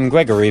 I'm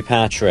Gregory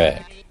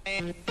Patrick.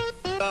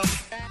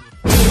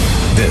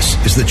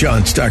 This is the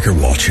John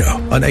Steigerwald Show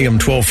on AM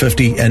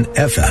 1250 and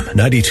FM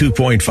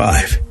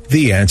 92.5.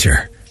 The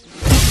Answer.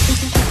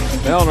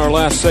 Now, in our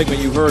last segment,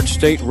 you heard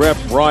State Rep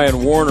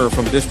Brian Warner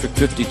from District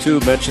 52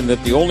 mention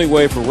that the only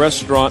way for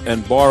restaurant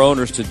and bar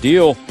owners to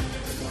deal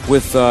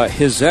with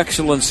His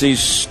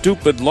Excellency's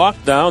stupid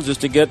lockdowns is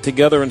to get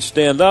together and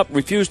stand up,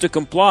 refuse to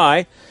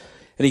comply.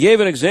 And he gave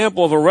an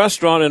example of a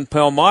restaurant in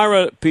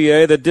Palmyra,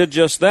 PA, that did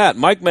just that.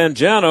 Mike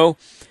Mangiano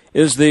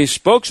is the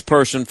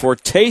spokesperson for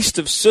Taste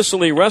of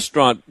Sicily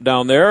restaurant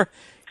down there.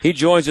 He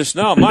joins us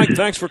now. Mike,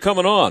 thanks for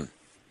coming on.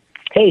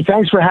 Hey,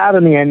 thanks for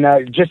having me.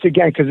 And just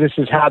again, because this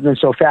is happening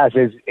so fast,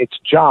 it's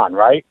John,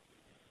 right?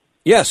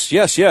 Yes.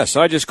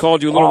 I just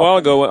called you a little while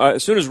ago.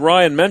 As soon as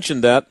Ryan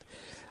mentioned that,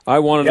 I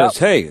wanted to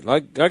say, hey, I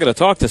got to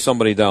talk to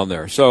somebody down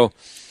there. So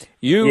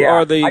you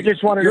are the, I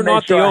just wanted you're to make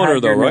not sure the owner, I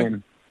had though, your right?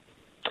 name.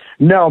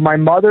 No, my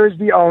mother is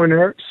the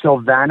owner,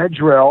 Sylvana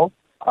Drill.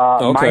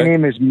 My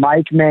name is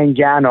Mike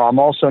Mangano. I'm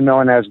also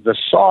known as the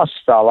Sauce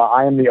Fella.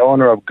 I am the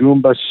owner of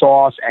Goomba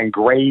Sauce and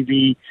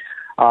Gravy.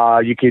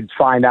 You could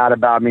find out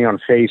about me on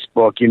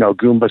Facebook,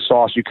 Goomba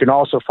Sauce. You can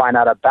also find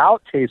out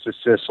about Taste of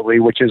Sicily,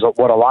 which is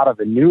what a lot of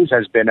the news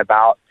has been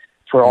about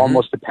for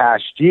almost the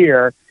past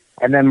year.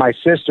 And then my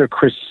sister,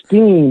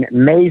 Christine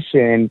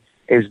Mason,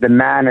 is the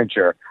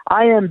manager.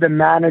 I am the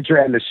manager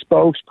and the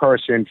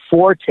spokesperson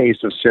for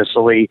Taste of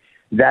Sicily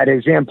that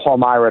is in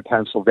Palmyra,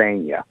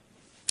 Pennsylvania.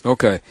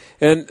 Okay.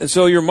 And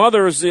so your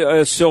mother is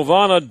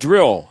Sylvana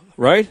Drill,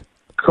 right?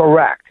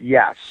 Correct,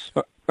 yes.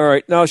 All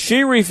right. Now,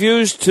 she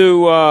refused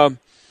to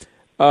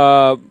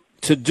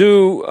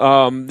do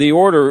the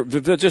order,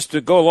 just to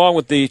go along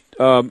with the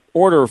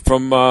order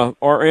from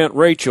our Aunt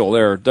Rachel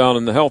there down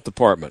in the health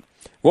department.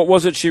 What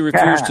was it she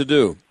refused to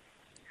do?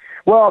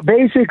 Well,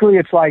 basically,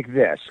 it's like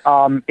this.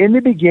 In the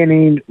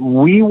beginning,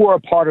 we were a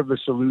part of the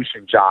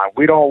solution, John.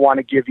 We don't want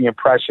to give the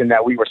impression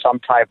that we were some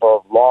type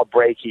of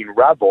law-breaking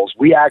rebels.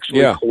 We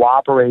actually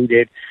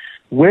cooperated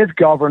with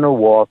Governor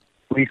Wolf.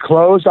 We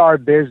closed our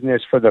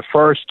business for the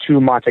first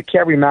 2 months. I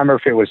can't remember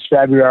if it was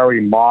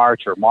February,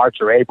 March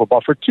or April,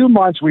 but for 2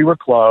 months we were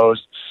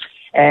closed.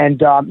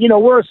 And,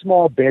 we're a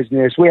small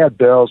business. We have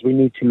bills. We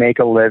need to make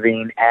a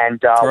living.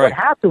 And what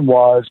happened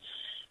was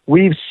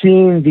we've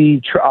seen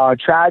the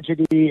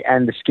tragedy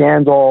and the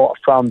scandal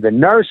from the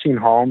nursing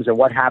homes and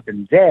what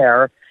happened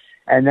there.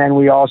 And then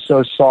we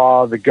also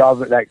saw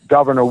that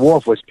Governor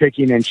Wolf was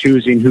picking and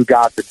choosing who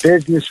got the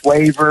business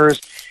waivers.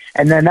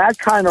 And then that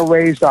kind of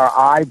raised our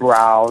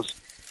eyebrows.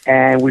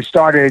 And we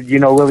started,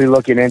 really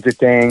looking into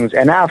things.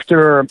 And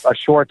after a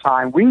short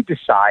time, we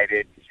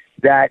decided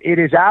that it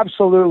is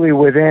absolutely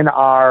within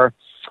our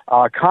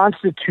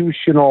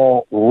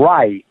constitutional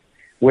right,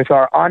 with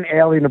our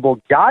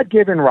unalienable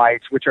God-given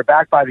rights, which are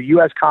backed by the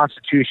U.S.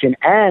 Constitution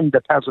and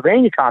the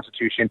Pennsylvania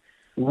Constitution.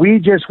 We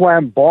just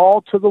went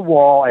ball to the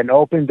wall and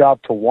opened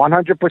up to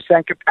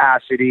 100%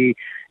 capacity,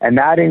 and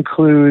that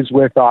includes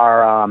with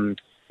our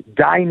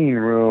dining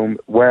room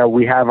where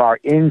we have our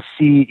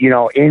in-seat,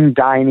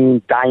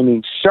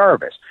 dining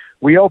service.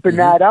 We opened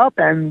that up,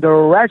 and the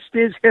rest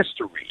is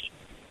history.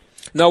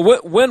 Now,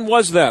 when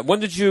was that?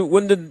 When did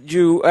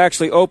you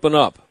actually open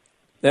up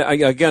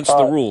against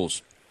the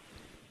rules?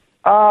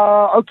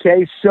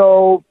 Okay,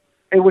 so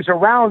it was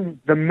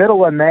around the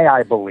middle of May,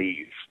 I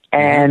believe,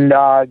 and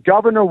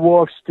Governor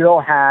Wolf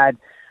still had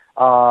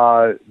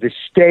the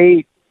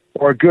state,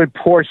 or a good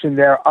portion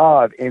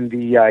thereof, in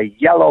the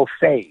yellow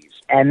phase.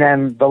 And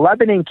then the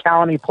Lebanon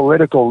County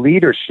political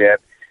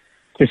leadership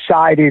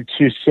decided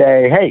to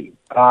say, hey,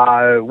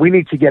 we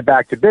need to get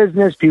back to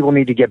business. People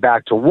need to get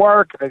back to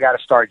work. They got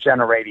to start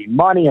generating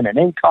money and an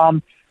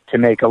income to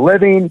make a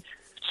living.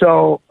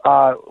 So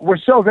we're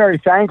so very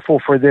thankful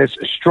for this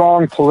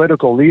strong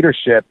political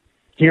leadership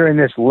here in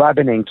this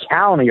Lebanon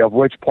County, of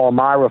which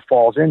Palmyra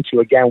falls into,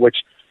 again,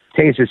 which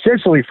Taste of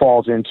Sicily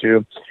falls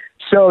into.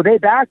 So they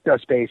backed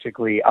us,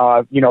 basically.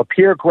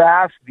 Pierre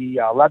Graff,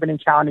 the Lebanon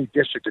County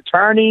District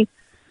Attorney,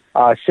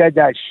 said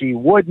that she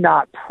would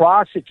not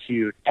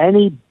prosecute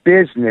any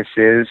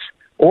businesses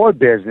or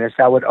business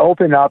that would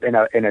open up in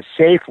a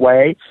safe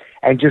way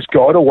and just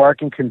go to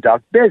work and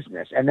conduct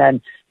business. And then,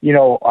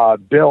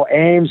 Bill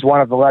Ames,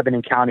 one of the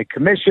Lebanon County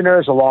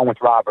commissioners, along with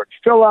Robert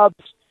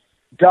Phillips,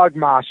 Doug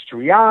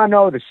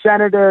Mastriano, the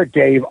senator,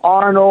 Dave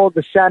Arnold,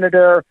 the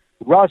senator,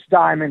 Russ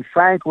Diamond,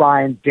 Frank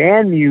Ryan,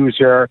 Dan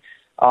Muser,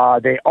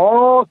 they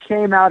all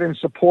came out in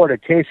support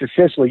of Taste of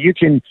Sicily. You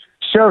can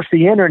surf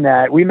the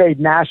internet. We made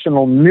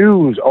national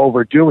news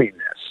over doing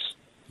this.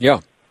 Yeah.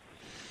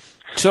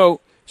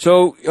 So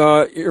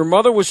your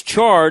mother was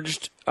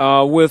charged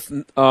with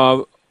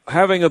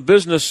having a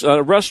business,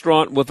 a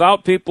restaurant,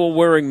 without people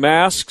wearing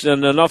masks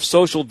and enough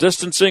social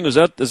distancing. Is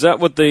that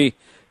what the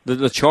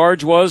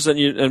charge was,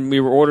 and we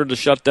were ordered to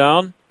shut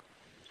down?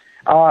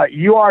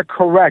 You are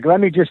correct.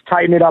 Let me just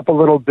tighten it up a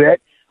little bit.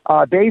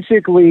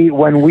 basically,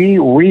 when we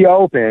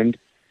reopened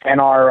and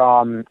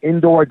our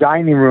indoor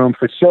dining room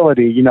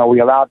facility, we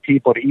allowed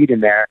people to eat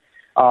in there,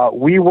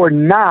 we were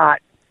not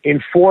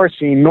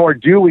enforcing, nor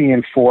do we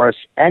enforce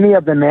any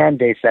of the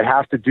mandates that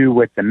have to do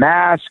with the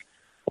mask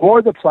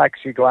or the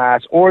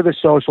plexiglass or the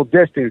social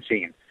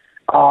distancing.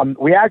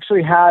 We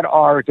actually had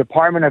our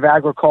Department of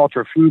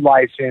Agriculture food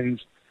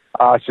license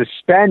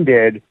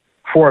suspended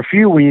for a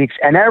few weeks,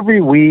 and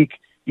every week,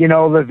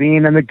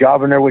 Levine and the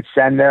governor would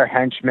send their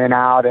henchmen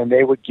out, and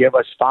they would give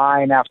us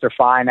fine after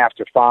fine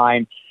after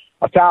fine,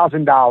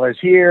 $1,000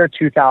 here,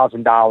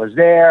 $2,000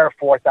 there,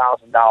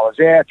 $4,000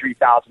 there,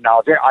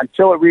 $3,000 there,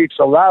 until it reached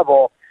a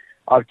level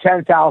of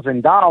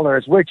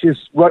 $10,000, which is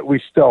what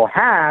we still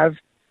have.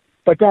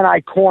 But then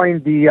I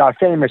coined the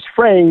famous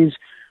phrase,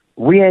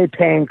 "We ain't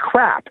paying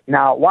crap."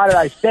 Now, why did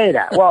I say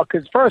that? Well,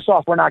 because first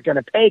off, we're not going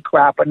to pay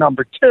crap, but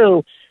number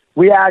two,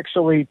 we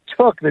actually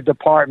took the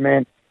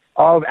Department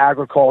of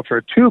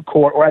Agriculture to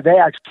court, or they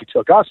actually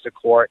took us to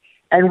court,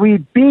 and we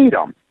beat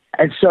them.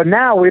 And so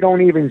now we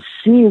don't even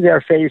see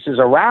their faces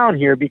around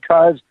here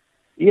because,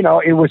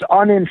 it was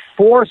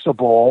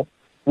unenforceable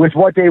with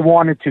what they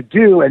wanted to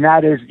do, and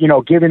that is,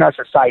 giving us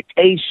a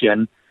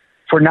citation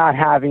for not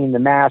having the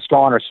mask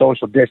on or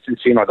social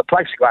distancing or the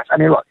plexiglass. I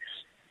mean, look,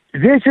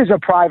 this is a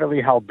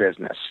privately held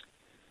business.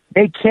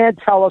 They can't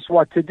tell us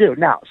what to do.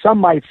 Now, some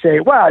might say,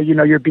 well,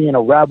 you're being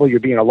a rebel, you're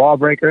being a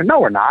lawbreaker.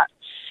 No, we're not.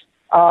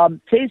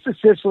 Taste of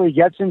Sicily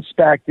gets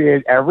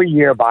inspected every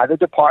year by the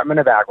Department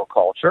of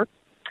Agriculture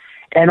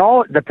and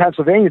the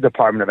Pennsylvania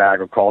Department of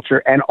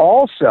Agriculture. And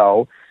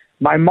also,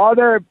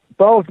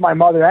 both my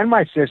mother and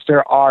my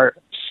sister are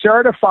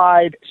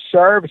certified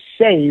Serve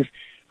Safe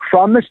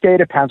from the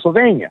state of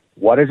Pennsylvania.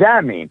 What does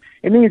that mean?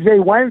 It means they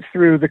went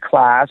through the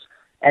class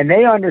and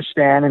they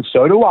understand, and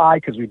so do I,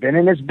 because we've been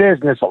in this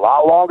business a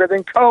lot longer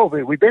than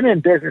COVID. We've been in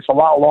business a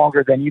lot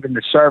longer than even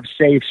the Serve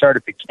Safe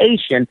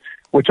certification,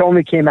 which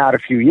only came out a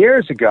few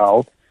years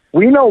ago.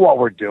 We know what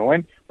we're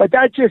doing, but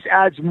that just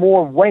adds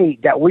more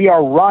weight that we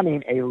are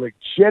running a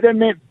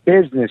legitimate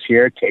business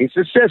here, Taste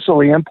of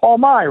Sicily in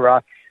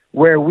Palmyra,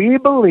 where we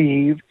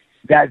believe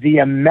that the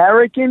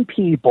American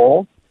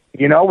people,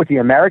 with the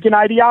American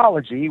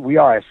ideology, we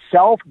are a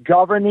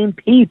self-governing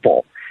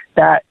people,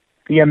 that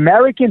the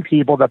American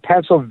people, the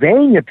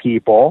Pennsylvania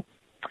people,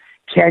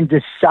 can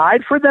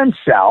decide for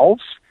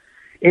themselves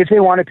if they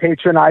want to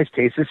patronize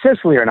Taste of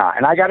Sicily or not.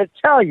 And I got to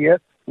tell you,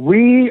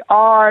 we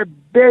are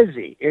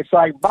busy. It's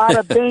like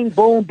bada bing,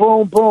 boom,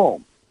 boom,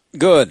 boom.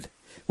 Good.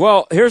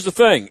 Well, here's the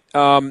thing.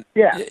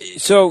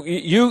 So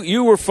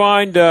you were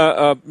fined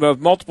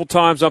multiple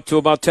times up to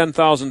about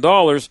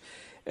 $10,000,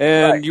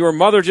 and right. Your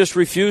mother just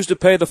refused to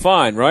pay the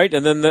fine, right?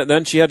 And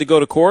then she had to go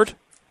to court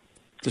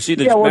to see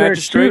the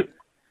magistrate?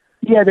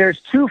 There's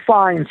two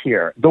fines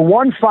here. The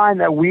one fine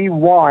that we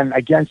won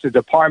against the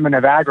Department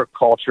of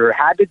Agriculture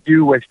had to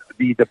do with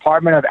the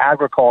Department of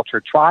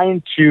Agriculture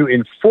trying to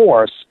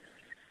enforce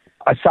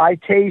a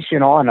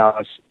citation on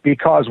us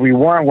because we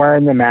weren't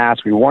wearing the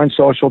mask, we weren't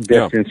social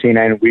distancing,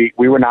 and we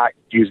were not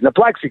using the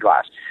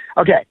plexiglass.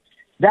 Okay,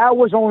 that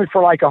was only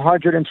for like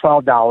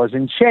 $112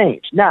 and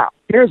change. Now,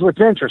 here's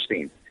what's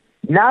interesting.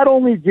 Not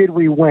only did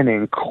we win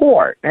in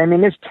court, I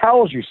mean, this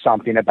tells you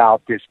something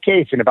about this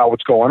case and about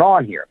what's going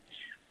on here.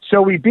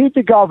 So we beat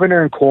the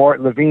governor in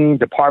court, Levine,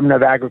 Department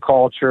of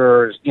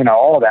Agriculture,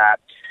 all that.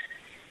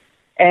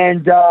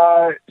 And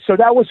so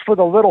that was for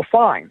the little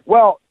fine.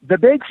 Well, the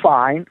big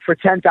fine for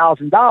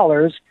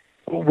 $10,000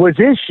 was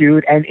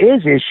issued and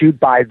is issued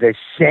by the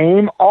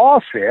same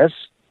office,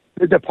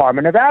 the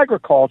Department of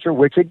Agriculture,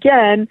 which,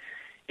 again,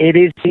 it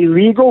is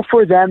illegal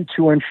for them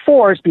to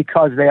enforce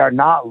because they are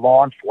not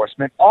law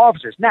enforcement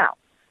officers. Now,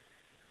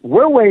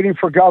 we're waiting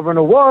for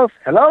Governor Wolf.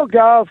 Hello,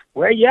 Gov.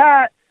 Where you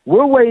at?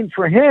 We're waiting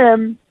for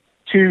him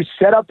to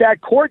set up that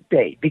court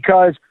date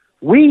because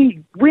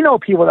we know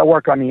people that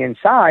work on the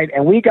inside,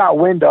 and we got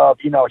wind of,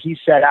 he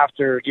said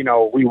after,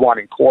 we won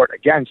in court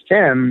against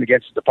him,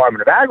 against the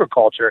Department of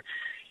Agriculture,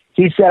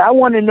 he said, I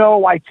want to know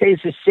why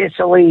Taste of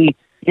Sicily,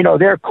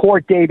 their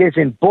court date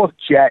isn't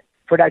booked yet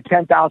for that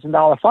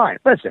 $10,000 fine.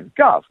 Listen,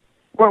 Gov,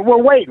 we're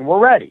waiting. We're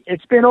ready.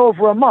 It's been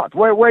over a month.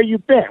 Where you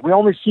been? We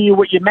only see you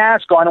with your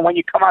mask on and when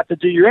you come out to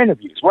do your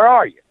interviews. Where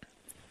are you?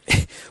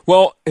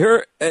 Well,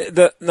 here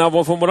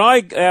now, from what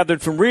I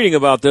gathered from reading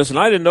about this, and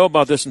I didn't know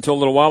about this until a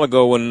little while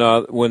ago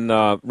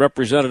when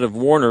Representative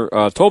Warner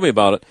told me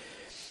about it,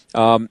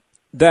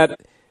 that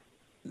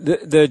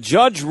the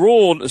judge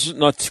ruled.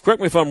 Correct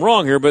me if I'm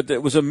wrong here, but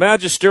it was a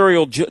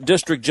magisterial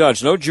district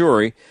judge, no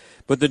jury,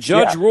 but the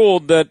judge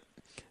ruled that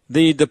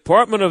the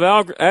Department of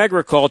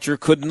Agriculture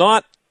could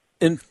not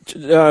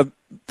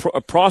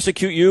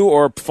prosecute you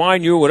or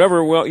fine you,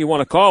 whatever you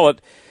want to call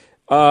it.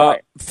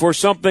 For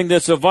something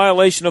that's a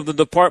violation of the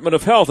Department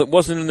of Health. It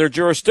wasn't in their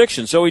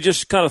jurisdiction, so he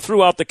just kind of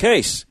threw out the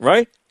case,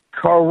 right?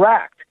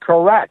 Correct,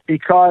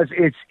 because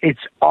it's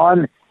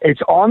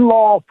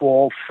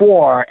unlawful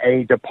for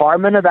a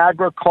Department of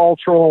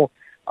Agricultural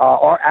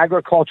or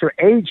agriculture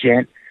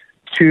agent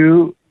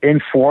to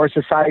enforce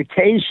a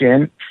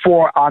citation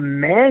for a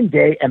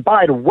mandate. And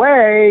by the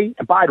way,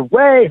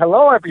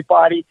 hello,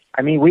 everybody.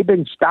 I mean, we've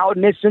been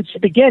spouting this since the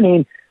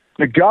beginning.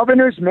 The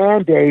governor's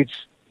mandates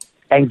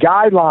and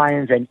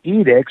guidelines and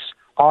edicts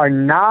are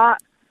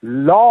not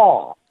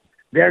law.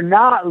 They're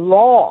not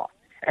law.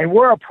 And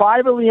we're a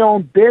privately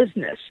owned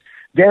business.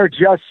 They're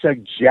just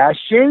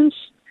suggestions.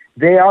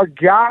 They are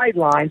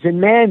guidelines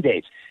and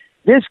mandates.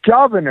 This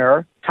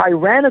governor,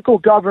 tyrannical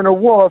Governor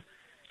Wolf,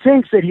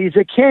 thinks that he's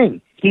a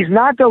king. He's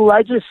not the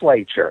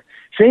legislature.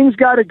 Things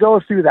got to go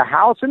through the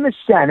House and the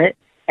Senate,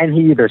 and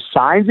he either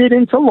signs it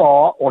into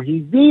law or he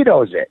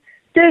vetoes it.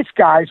 This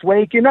guy's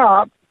waking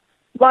up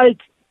like,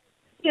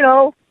 you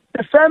know,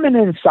 the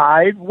feminine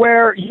side,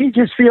 where he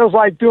just feels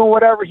like doing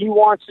whatever he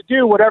wants to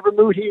do, whatever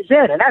mood he's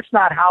in. And that's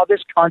not how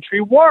this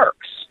country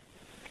works.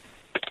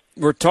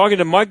 We're talking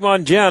to Mike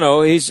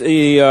Mangiano. He's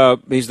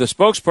the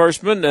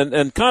spokesperson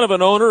and kind of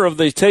an owner of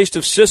the Taste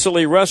of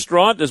Sicily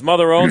restaurant. His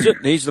mother owns it.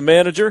 He's the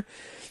manager.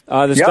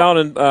 That's down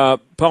in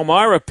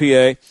Palmyra,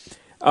 PA.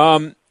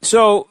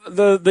 So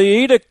the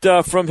edict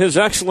from His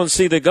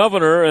Excellency the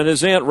Governor and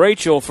his Aunt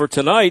Rachel for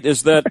tonight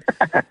is that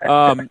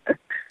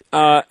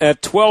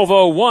at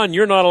 12:01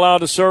 you're not allowed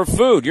to serve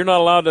food. You're not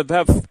allowed to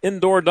have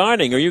indoor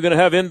dining. Are you going to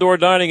have indoor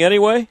dining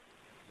anyway?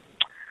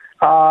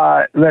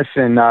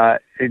 Listen,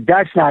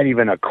 that's not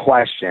even a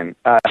question.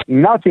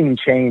 Nothing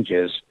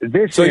changes.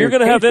 So you're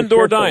going to have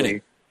indoor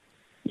dining?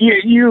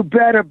 You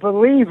better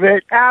believe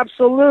it.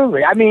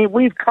 Absolutely. I mean,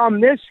 we've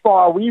come this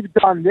far. We've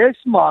done this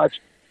much.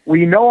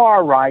 We know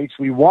our rights.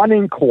 We won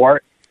in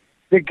court.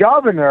 The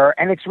governor,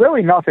 and it's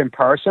really nothing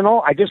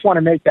personal. I just want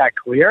to make that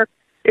clear.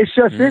 It's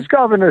just this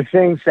governor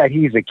thinks that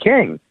he's a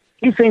king.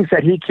 He thinks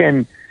that he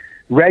can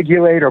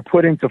regulate or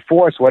put into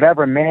force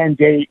whatever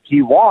mandate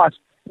he wants.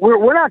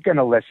 We're not going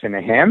to listen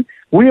to him.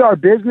 We are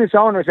business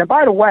owners. And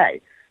by the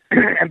way,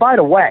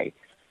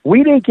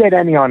 we didn't get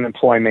any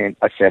unemployment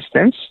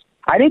assistance.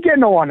 I didn't get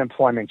no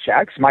unemployment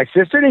checks. My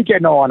sister didn't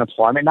get no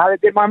unemployment. Neither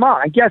did my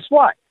mom. And guess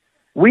what?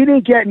 We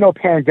didn't get no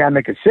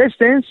pandemic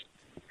assistance.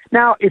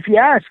 Now, if you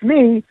ask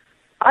me,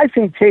 I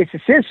think Taste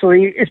of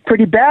Sicily is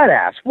pretty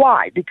badass.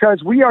 Why?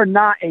 Because we are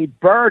not a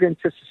burden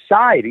to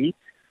society.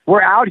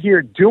 We're out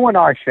here doing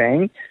our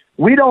thing.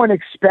 We don't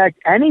expect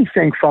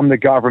anything from the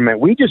government.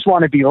 We just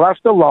want to be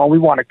left alone. We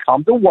want to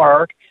come to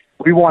work.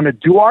 We want to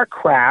do our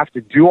craft,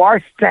 to do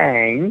our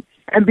thing,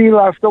 and be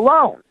left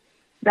alone.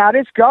 Now,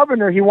 this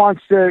governor, he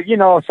wants to,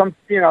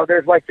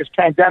 there's like this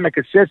pandemic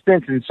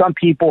assistance, and some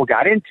people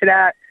got into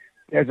that.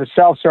 There's a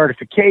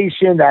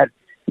self-certification that,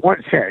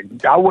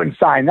 I wouldn't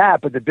sign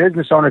that, but the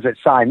business owners that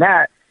sign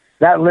that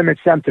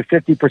limits them to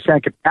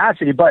 50%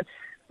 capacity. But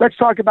let's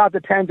talk about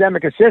the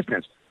pandemic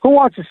assistance. Who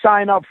wants to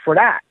sign up for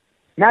that?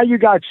 Now you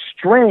got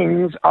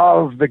strings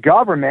of the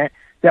government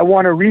that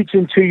want to reach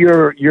into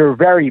your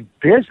very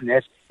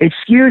business.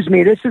 Excuse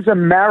me, this is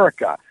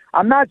America.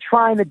 I'm not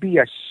trying to be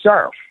a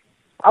serf.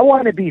 I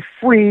want to be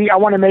free. I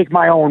want to make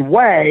my own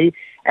way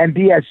and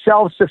be as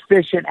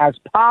self-sufficient as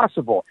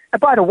possible. And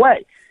by the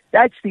way,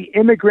 that's the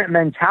immigrant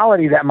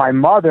mentality that my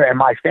mother and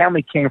my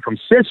family came from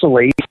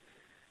Sicily.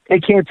 They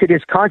came to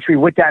this country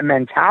with that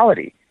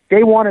mentality.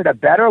 They wanted a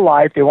better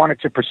life. They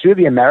wanted to pursue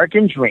the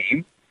American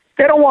dream.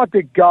 They don't want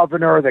the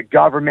governor or the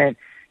government,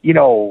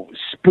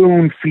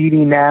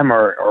 spoon-feeding them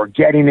or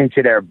getting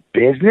into their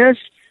business.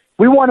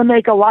 We want to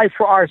make a life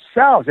for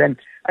ourselves. And,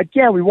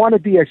 again, we want to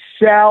be as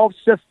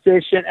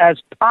self-sufficient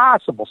as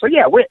possible. So,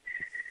 yeah,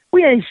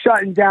 we ain't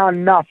shutting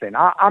down nothing.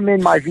 I'm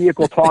in my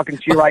vehicle talking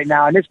to you right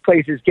now, and this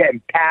place is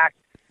getting packed.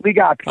 We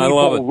got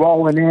people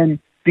rolling in.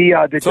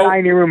 The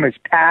dining room is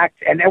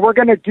packed, and we're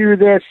going to do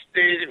this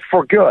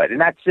for good,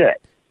 and that's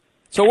it.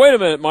 So wait a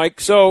minute, Mike.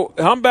 So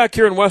I'm back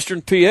here in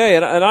Western PA,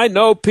 and I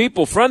know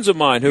people, friends of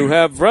mine, who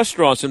have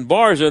restaurants and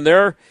bars, and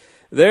they're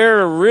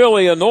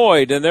really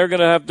annoyed, and they're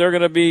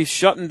going to be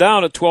shutting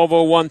down at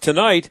 12:01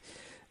 tonight.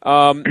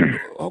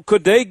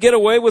 Could they get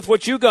away with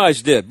what you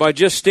guys did by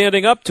just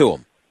standing up to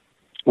them?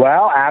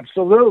 Well,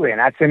 absolutely, and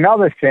that's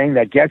another thing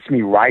that gets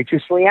me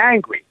righteously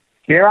angry.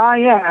 Here I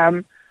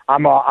am.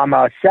 I'm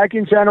a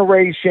second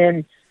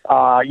generation.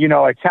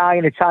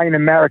 Italian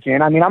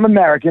American. I mean, I'm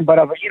American, but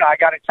I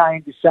got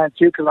Italian descent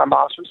too because my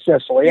mom's from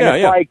Sicily. And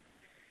it's like,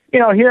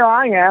 here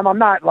I am. I'm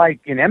not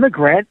like an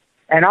immigrant,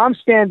 and I'm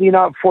standing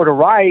up for the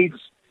rights,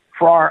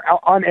 for our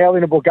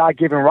unalienable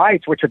God-given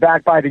rights, which are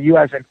backed by the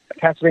U.S. and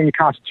Pennsylvania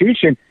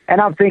Constitution.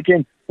 And I'm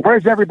thinking,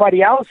 where's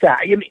everybody else at?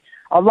 I mean,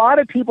 a lot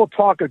of people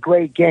talk a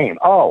great game.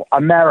 Oh,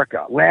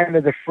 America, land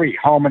of the free,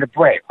 home of the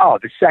brave. Oh,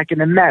 the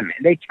Second Amendment.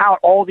 They tout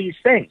all these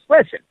things.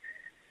 Listen.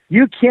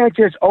 You can't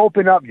just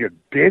open up your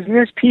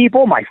business,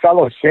 people, my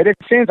fellow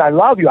citizens. I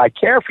love you. I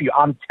care for you.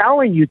 I'm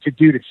telling you to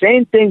do the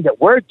same thing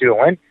that we're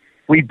doing.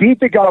 We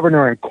beat the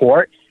governor in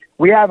court.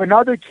 We have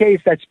another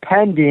case that's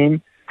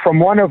pending from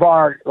one of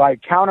our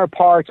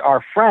counterparts,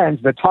 our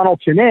friends, the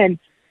Tunnelton Inn.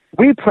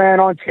 We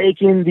plan on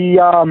taking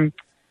the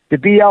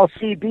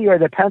BLCB or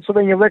the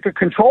Pennsylvania Liquor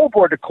Control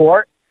Board to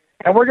court,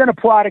 and we're going to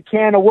pull out a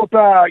can of whoop,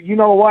 out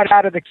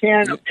of the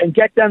can and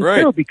get them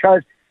too,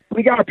 because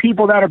we got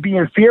people that are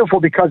being fearful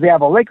because they have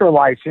a liquor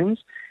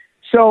license,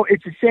 So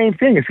it's the same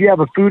thing. If you have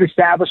a food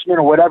establishment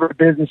or whatever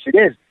business it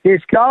is,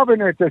 this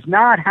governor does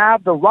not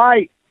have the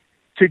right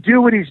to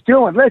do what he's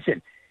doing.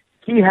 Listen,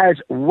 he has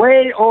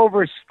way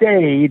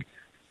overstayed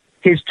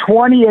his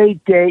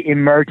 28-day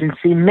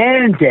emergency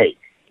mandate.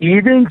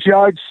 Even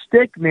Judge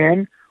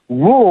Stickman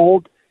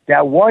ruled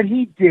that what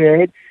he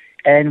did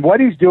and what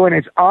he's doing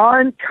is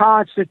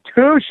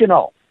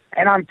unconstitutional.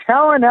 And I'm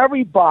telling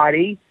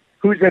everybody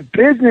who's a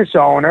business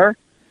owner,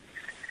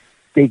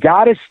 they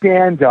got to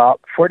stand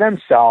up for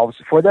themselves,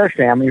 for their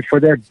family, for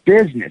their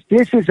business.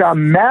 This is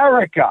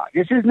America.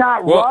 This is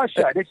not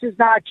Russia. This is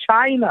not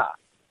China.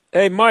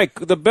 Hey, Mike,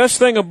 the best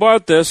thing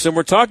about this, and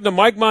we're talking to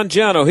Mike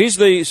Mangiano, he's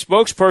the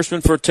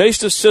spokesperson for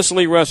Taste of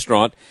Sicily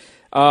restaurant,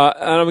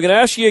 and I'm going to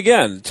ask you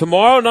again,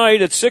 tomorrow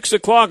night at 6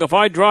 o'clock, if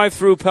I drive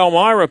through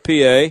Palmyra,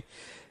 PA,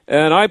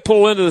 and I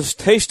pull into this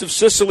Taste of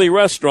Sicily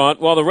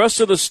restaurant while the rest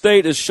of the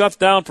state is shut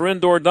down for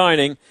indoor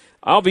dining,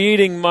 I'll be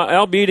eating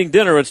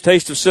dinner at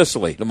Taste of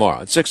Sicily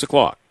tomorrow at 6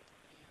 o'clock.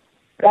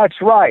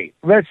 That's right.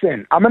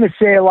 Listen, I'm going to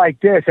say it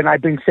like this, and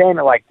I've been saying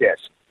it like this.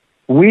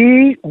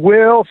 We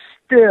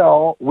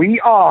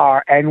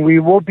are, and we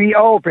will be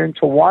open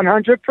to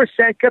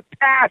 100%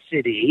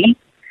 capacity,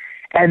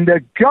 and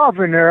the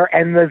governor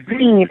and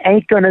Levine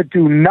ain't going to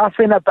do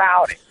nothing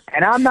about it.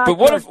 And I'm not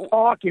just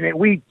talking it;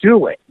 we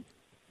do it.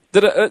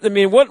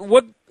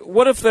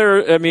 What if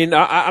they're? I mean,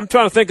 I'm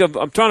trying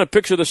to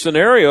picture the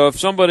scenario. If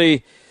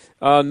somebody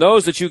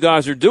knows that you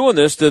guys are doing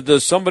this,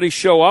 does somebody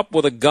show up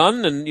with a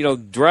gun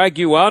and drag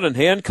you out in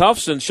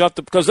handcuffs and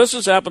because this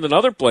has happened in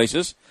other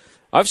places.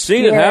 I've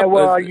seen it happen. Yeah,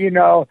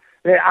 well,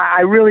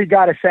 I really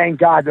got to thank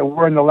God that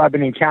we're in the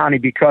Lebanon County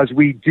because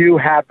we do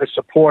have the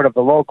support of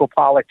the local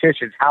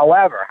politicians.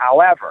 However,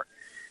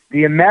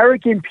 the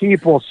American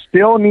people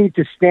still need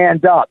to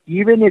stand up,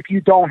 even if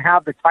you don't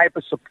have the type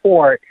of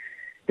support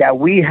that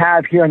we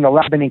have here in the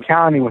Lebanon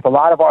County with a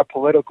lot of our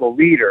political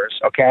leaders,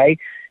 okay?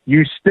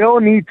 You still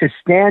need to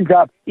stand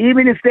up,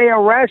 even if they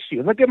arrest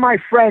you. Look at my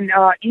friend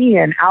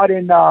Ian out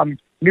in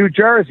New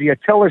Jersey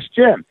at Tiller's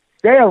Gym.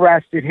 They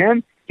arrested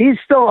him. He's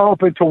still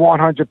open to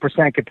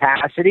 100%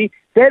 capacity.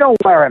 They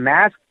don't wear a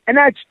mask, and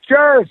that's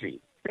Jersey.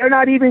 They're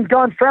not even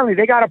gun-friendly.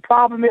 They got a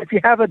problem if you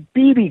have a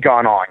BB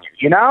gun on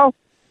you,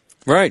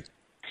 Right.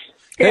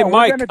 Yeah, hey, we're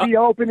Mike, going to be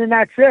open, and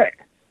that's it.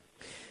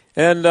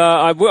 And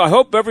I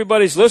hope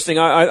everybody's listening.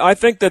 I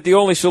think that the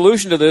only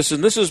solution to this,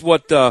 and this is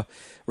what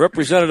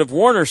Representative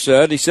Warner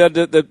said, he said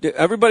that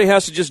everybody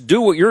has to just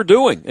do what you're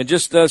doing and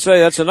just say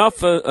that's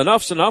enough,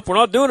 enough's enough, we're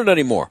not doing it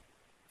anymore.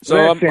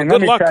 So Listen, let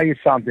me tell you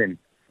something.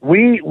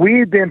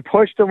 We've been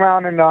pushed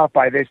around enough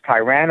by this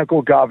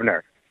tyrannical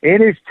governor. It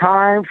is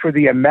time for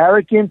the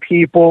American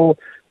people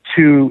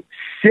to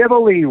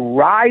civilly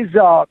rise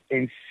up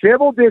in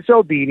civil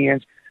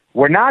disobedience.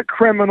 We're not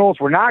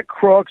criminals. We're not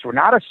crooks. We're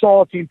not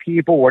assaulting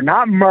people. We're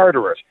not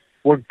murderers.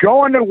 We're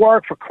going to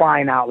work, for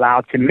crying out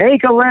loud, to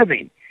make a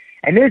living.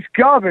 And this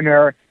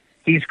governor,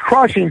 he's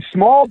crushing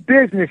small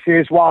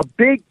businesses while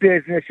big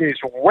business is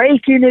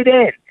raking it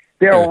in.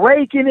 They're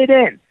raking it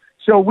in.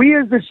 So we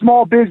as the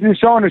small business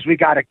owners, we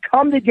got to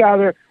come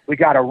together. We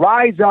got to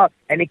rise up.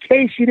 And in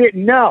case you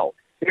didn't know,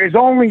 there's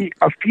only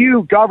a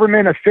few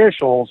government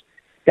officials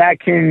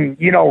that can,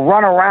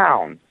 run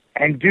around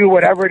and do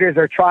whatever it is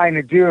they're trying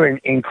to do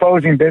in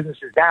closing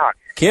businesses down.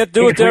 Can't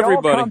do it to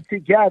everybody. All come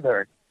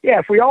together,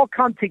 if we all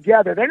come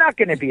together, they're not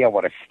going to be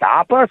able to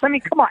stop us. I mean,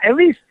 come on, at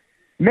least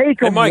make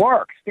them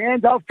work.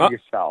 Stand up for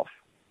yourself.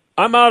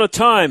 I'm out of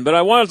time, but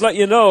I wanted to let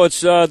you know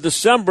it's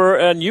December,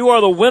 and you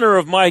are the winner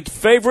of my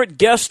favorite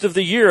guest of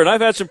the year. And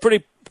I've had some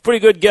pretty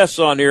good guests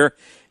on here.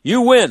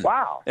 You win.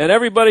 Wow. And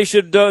everybody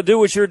should do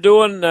what you're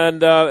doing.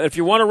 And if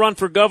you want to run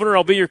for governor,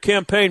 I'll be your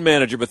campaign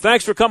manager. But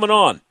thanks for coming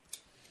on.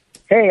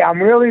 Hey,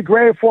 I'm really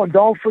grateful. And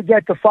don't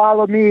forget to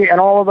follow me and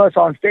all of us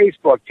on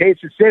Facebook.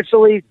 Taste of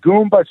Sicily,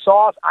 Goomba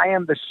Sauce. I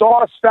am the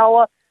sauce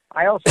fella.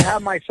 I also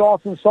have my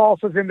sauce and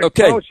salsas in the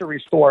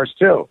grocery stores,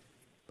 too.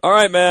 All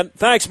right, man.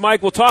 Thanks,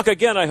 Mike. We'll talk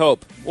again, I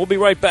hope. We'll be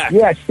right back.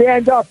 Yeah,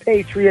 stand up,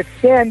 Patriots.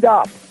 Stand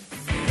up.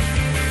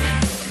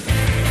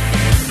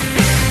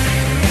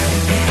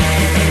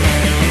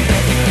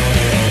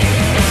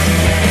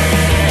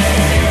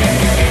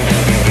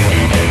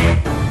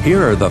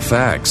 Here are the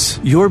facts.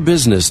 Your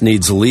business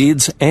needs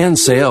leads and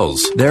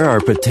sales. There are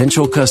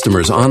potential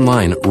customers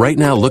online right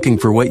now looking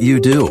for what you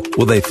do.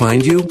 Will they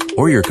find you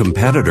or your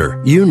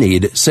competitor? You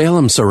need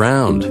Salem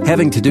Surround.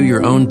 Having to do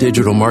your own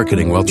digital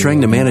marketing while trying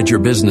to manage your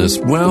business,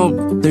 well,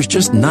 there's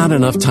just not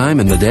enough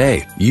time in the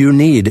day. You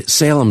need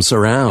Salem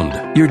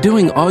Surround. You're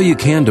doing all you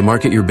can to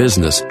market your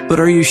business, but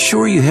are you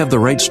sure you have the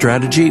right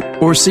strategy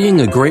or seeing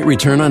a great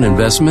return on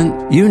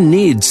investment? You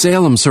need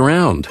Salem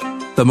Surround.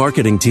 The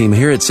marketing team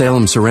here at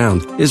Salem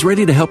Surround is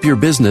ready to help your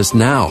business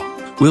now.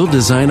 We'll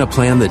design a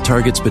plan that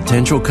targets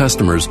potential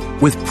customers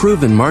with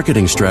proven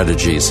marketing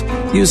strategies,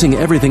 using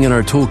everything in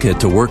our toolkit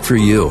to work for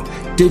you.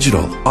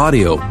 Digital,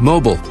 audio,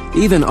 mobile,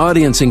 even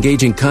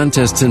audience-engaging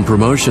contests and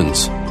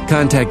promotions.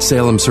 Contact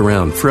Salem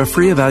Surround for a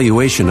free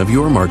evaluation of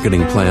your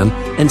marketing plan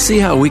and see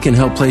how we can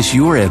help place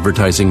your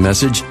advertising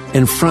message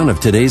in front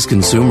of today's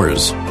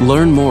consumers.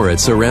 Learn more at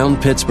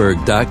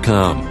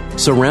surroundpittsburgh.com.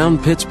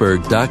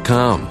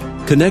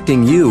 Surroundpittsburgh.com.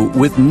 Connecting you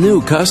with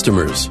new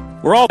customers.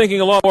 We're all thinking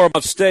a lot more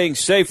about staying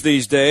safe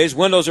these days.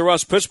 Windows R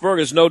Us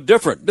Pittsburgh is no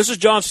different. This is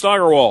John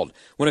Steigerwald.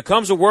 When it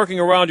comes to working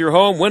around your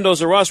home,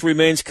 Windows R Us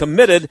remains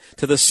committed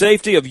to the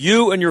safety of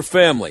you and your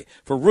family.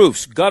 For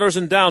roofs, gutters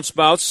and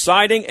downspouts,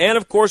 siding, and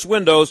of course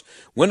windows,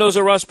 Windows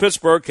R Us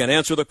Pittsburgh can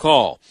answer the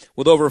call.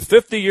 With over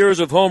 50 years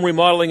of home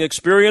remodeling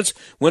experience,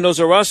 Windows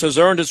R Us has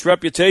earned its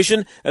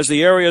reputation as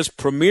the area's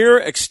premier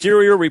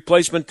exterior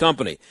replacement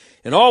company.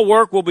 And all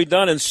work will be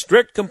done in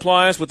strict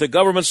compliance with the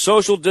government's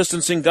social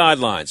distancing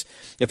guidelines.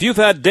 If you've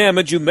had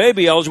damage, you may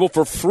be eligible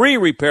for free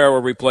repair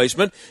or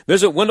replacement.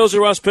 Visit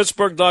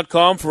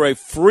WindowsRUsPittsburgh.com for a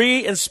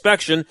free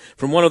inspection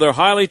from one of their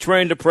highly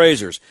trained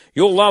appraisers.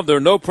 You'll love their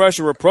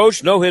no-pressure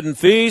approach, no hidden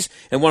fees,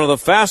 and one of the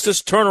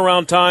fastest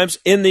turnaround times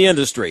in the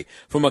industry.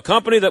 From a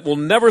company that will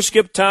never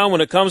skip town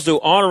when it comes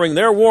to honoring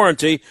their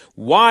warranty,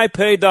 why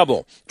pay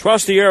double?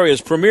 Trust the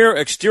area's premier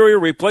exterior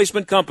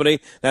replacement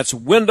company. That's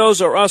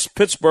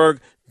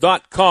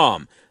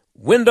WindowsRUsPittsburgh.com.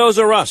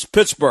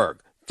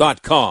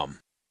 WindowsRUsPittsburgh.com.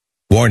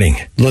 Warning,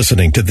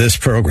 listening to this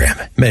program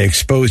may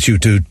expose you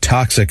to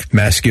toxic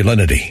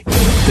masculinity.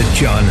 The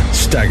John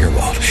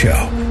Steigerwald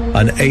Show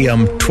on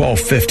AM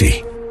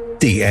 1250.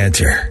 The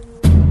Answer.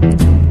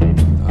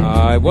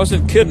 I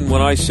wasn't kidding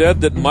when I said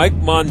that Mike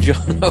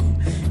Mangiano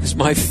is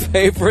my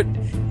favorite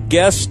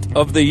guest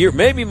of the year.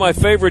 Maybe my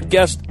favorite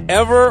guest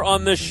ever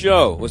on this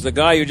show was the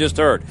guy you just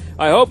heard.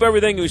 I hope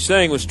everything he was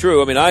saying was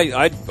true. I mean,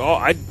 I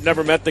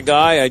never met the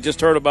guy. I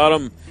just heard about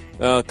him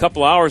a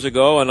couple hours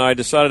ago, and I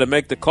decided to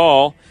make the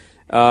call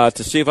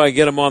to see if I could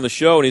get him on the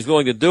show, and he's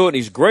willing to do it, and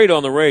he's great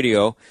on the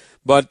radio.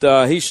 But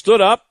he stood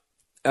up.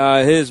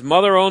 His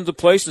mother owned the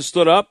place and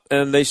stood up,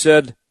 and they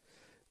said,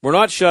 we're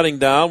not shutting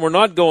down. We're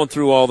not going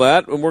through all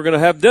that, and we're going to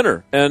have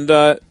dinner. And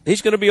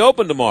he's going to be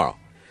open tomorrow.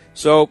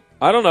 So,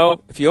 I don't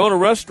know. If you own a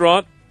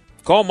restaurant,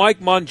 call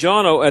Mike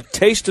Mangiano at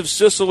Taste of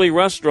Sicily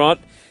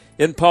Restaurant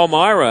in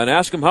Palmyra and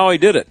ask him how he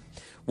did it.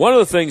 One of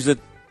the things that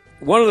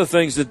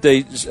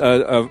they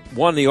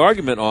won the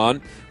argument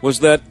on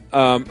was that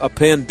a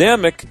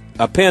pandemic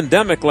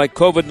like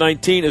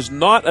COVID-19 is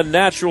not a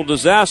natural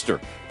disaster,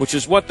 which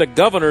is what the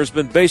governor's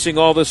been basing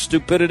all this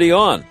stupidity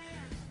on.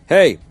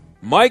 Hey,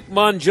 Mike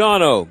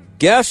Mangiano,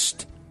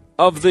 guest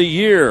of the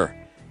year.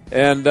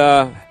 And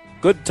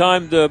good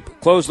time to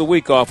close the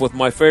week off with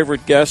my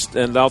favorite guest,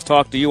 and I'll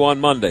talk to you on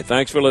Monday.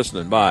 Thanks for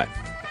listening. Bye.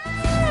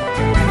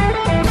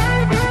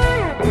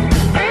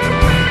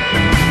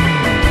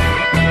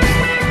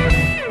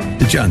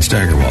 The John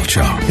Steigerwald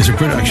Show is a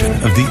production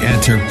of The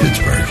Answer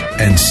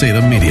Pittsburgh and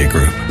Salem Media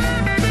Group.